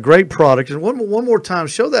 A great product. And one more time,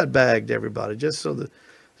 show that bag to everybody, just so that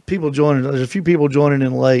people joining. There's a few people joining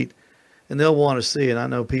in late, and they'll want to see it. I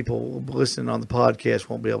know people listening on the podcast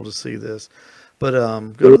won't be able to see this. But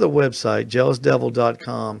go to the website,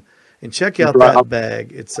 jealousdevil.com, and check out that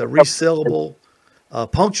bag. It's a resealable,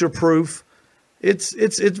 puncture-proof. It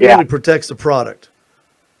really protects the product.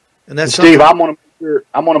 And that's Steve, I'm going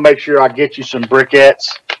to make sure I get you some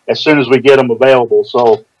briquettes as soon as we get them available.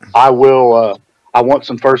 So I will. I want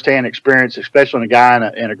some firsthand experience, especially in a guy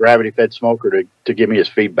in a gravity-fed smoker to give me his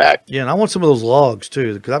feedback. Yeah, and I want some of those logs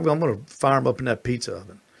too, because I'm going to fire them up in that pizza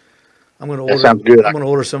oven. I'm going to order. That sounds good. I'm going to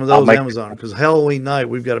order some of those Amazon, because Halloween night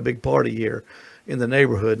we've got a big party here in the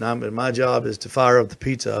neighborhood, and my job is to fire up the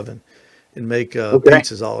pizza oven and make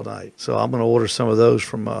pizzas all night. So I'm going to order some of those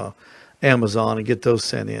from Amazon and get those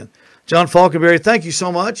sent in. John Falkenberry, thank you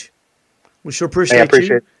so much. We sure appreciate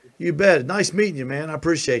you. You bet. Nice meeting you, man. I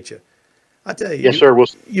appreciate you. I tell you, yes, sir.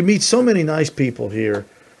 You meet so many nice people here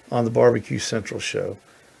on the BBQ Central Show.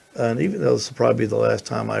 And even though this will probably be the last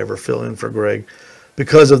time I ever fill in for Greg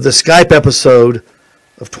because of the Skype episode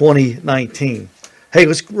of 2019. Hey,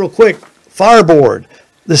 let's real quick. Fireboard.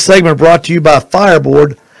 This segment brought to you by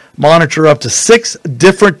Fireboard. Monitor up to 6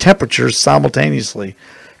 different temperatures simultaneously.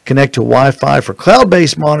 Connect to Wi-Fi for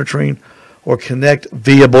cloud-based monitoring or connect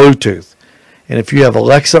via Bluetooth. And if you have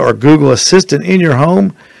Alexa or Google Assistant in your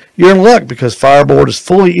home, you're in luck because Fireboard is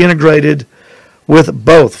fully integrated with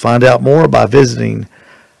both. Find out more by visiting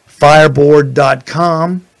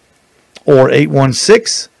fireboard.com or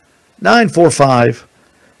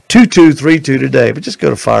 816-945-2232 today. But just go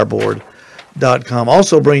to fireboard.com.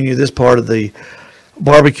 Also bringing you this part of the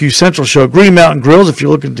BBQ Central Show, Green Mountain Grills. If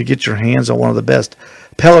you're looking to get your hands on one of the best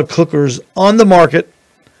pellet cookers on the market,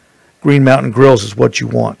 Green Mountain Grills is what you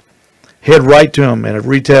want. Head right to them at a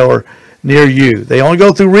retailer near you. They only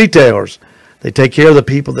go through retailers. They take care of the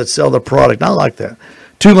people that sell the product. I like that.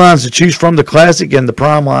 2 lines to choose from, the Classic and the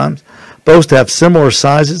Prime lines. Both have similar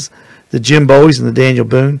sizes, the Jim Bowie's and the Daniel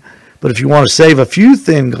Boone. But if you want to save a few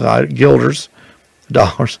thin dollars,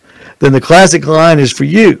 then the Classic line is for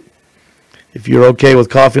you. If you're okay with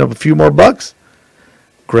coughing up a few more bucks,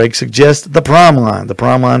 Greg suggests the Prime line. The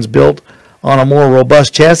Prime line's built on a more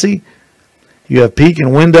robust chassis. You have peak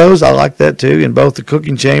and windows. I like that too, in both the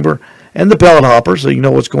cooking chamber and the pellet hopper, so you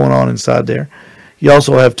know what's going on inside there. You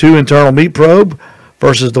also have 2 internal meat probe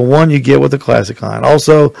versus the one you get with the Classic line.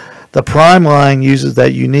 Also, the Prime line uses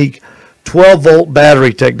that unique 12-volt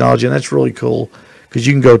battery technology, and that's really cool because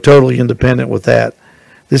you can go totally independent with that.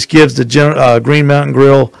 This gives the Green Mountain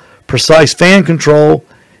Grill precise fan control,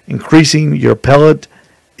 increasing your pellet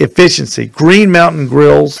efficiency. Green Mountain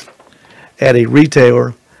Grills at a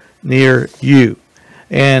retailer near you.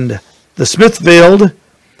 And the Smithfield,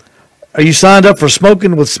 are you signed up for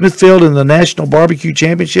Smoking with Smithfield in the National Barbecue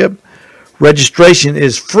Championship? Registration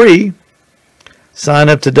is free. Sign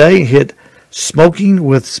up today. Hit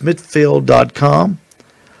smokingwithsmithfield.com.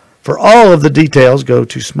 For all of the details, go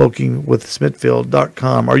to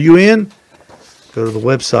smokingwithsmithfield.com. Are you in? Go to the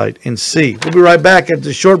website and see. We'll be right back after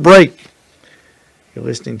a short break. You're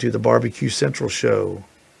listening to the Barbecue Central Show.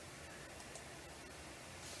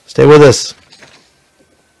 Stay with us.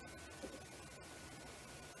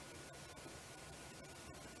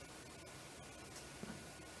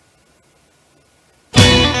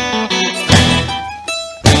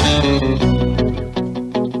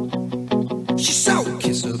 She's so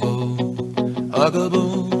kissable,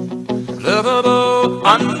 huggable, lovable,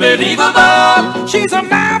 unbelievable. She's a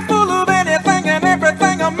mouthful of anything and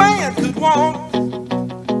everything a man could want.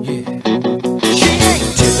 Yeah, she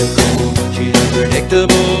ain't typical, she's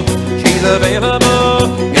unpredictable, she's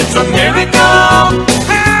available. It's a miracle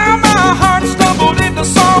how my heart stumbled into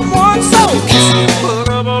someone so kissable,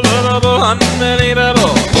 huggable, lovable,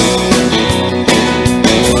 unbelievable.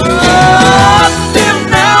 Till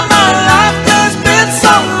now my life has been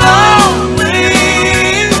so lonely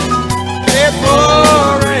and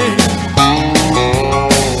boring.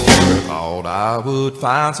 Never thought I would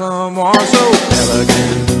find someone so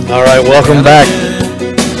elegant. All right, welcome back.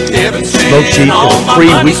 Smoke Sheet is a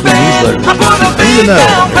free weekly newsletter.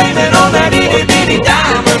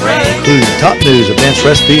 Including top news, events,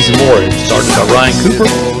 recipes, and more. It's started by Ryan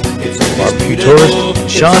Cooper, barbecue tourist,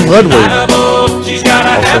 Sean Ludwig, also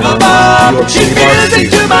known as New York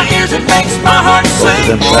City Barbecue. Both of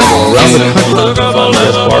them travel around the country to find the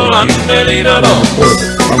best barbecue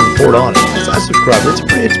and report on it. I subscribe. It's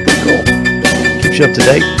pretty cool. Keeps you up to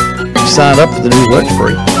date. You sign up for the newsletter, it's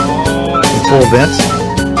free. And full events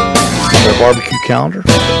on their barbecue calendar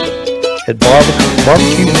at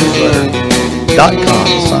barbecuenewsletter.com.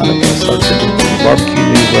 Sign up and start sending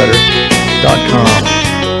barbecuenewsletter.com.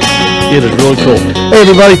 It is really cool. Hey,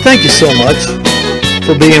 everybody, thank you so much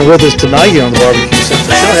for being with us tonight here on the Barbecue Central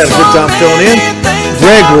Show. I had a good time filling in.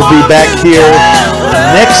 Greg will be back here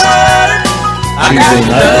next Tuesday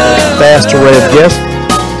night with a vast array of guests.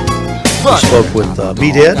 We spoke with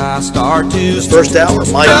Meathead in the first hour,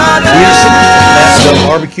 Mike Peterson, Master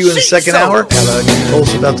Barbecue in the second hour. Told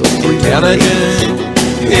us about those 3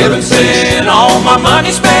 all my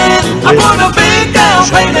money spent. I put a big down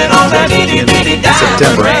payment on that itty bitty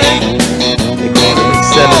September. They called it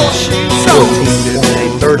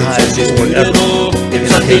 7-14-28, third highest score ever in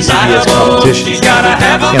the KCBS competition.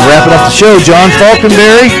 And wrapping up the show, John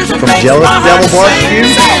Falkenberry from Jealous Devil Barbecue.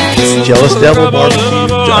 Jealous Devil Barbecue.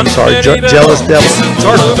 I'm sorry, Jealous Devil.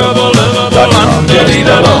 Charcoal.com.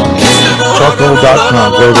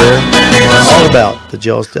 Charcoal.com. Go there. Learn all about the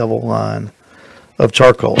Jealous Devil line of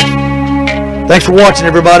charcoal. Thanks for watching,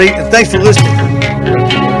 everybody, and thanks for listening.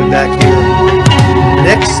 We'll be back here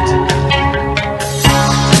next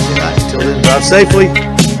night. Until then, drive safely.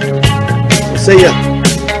 We'll see ya.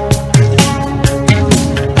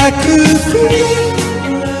 I could feel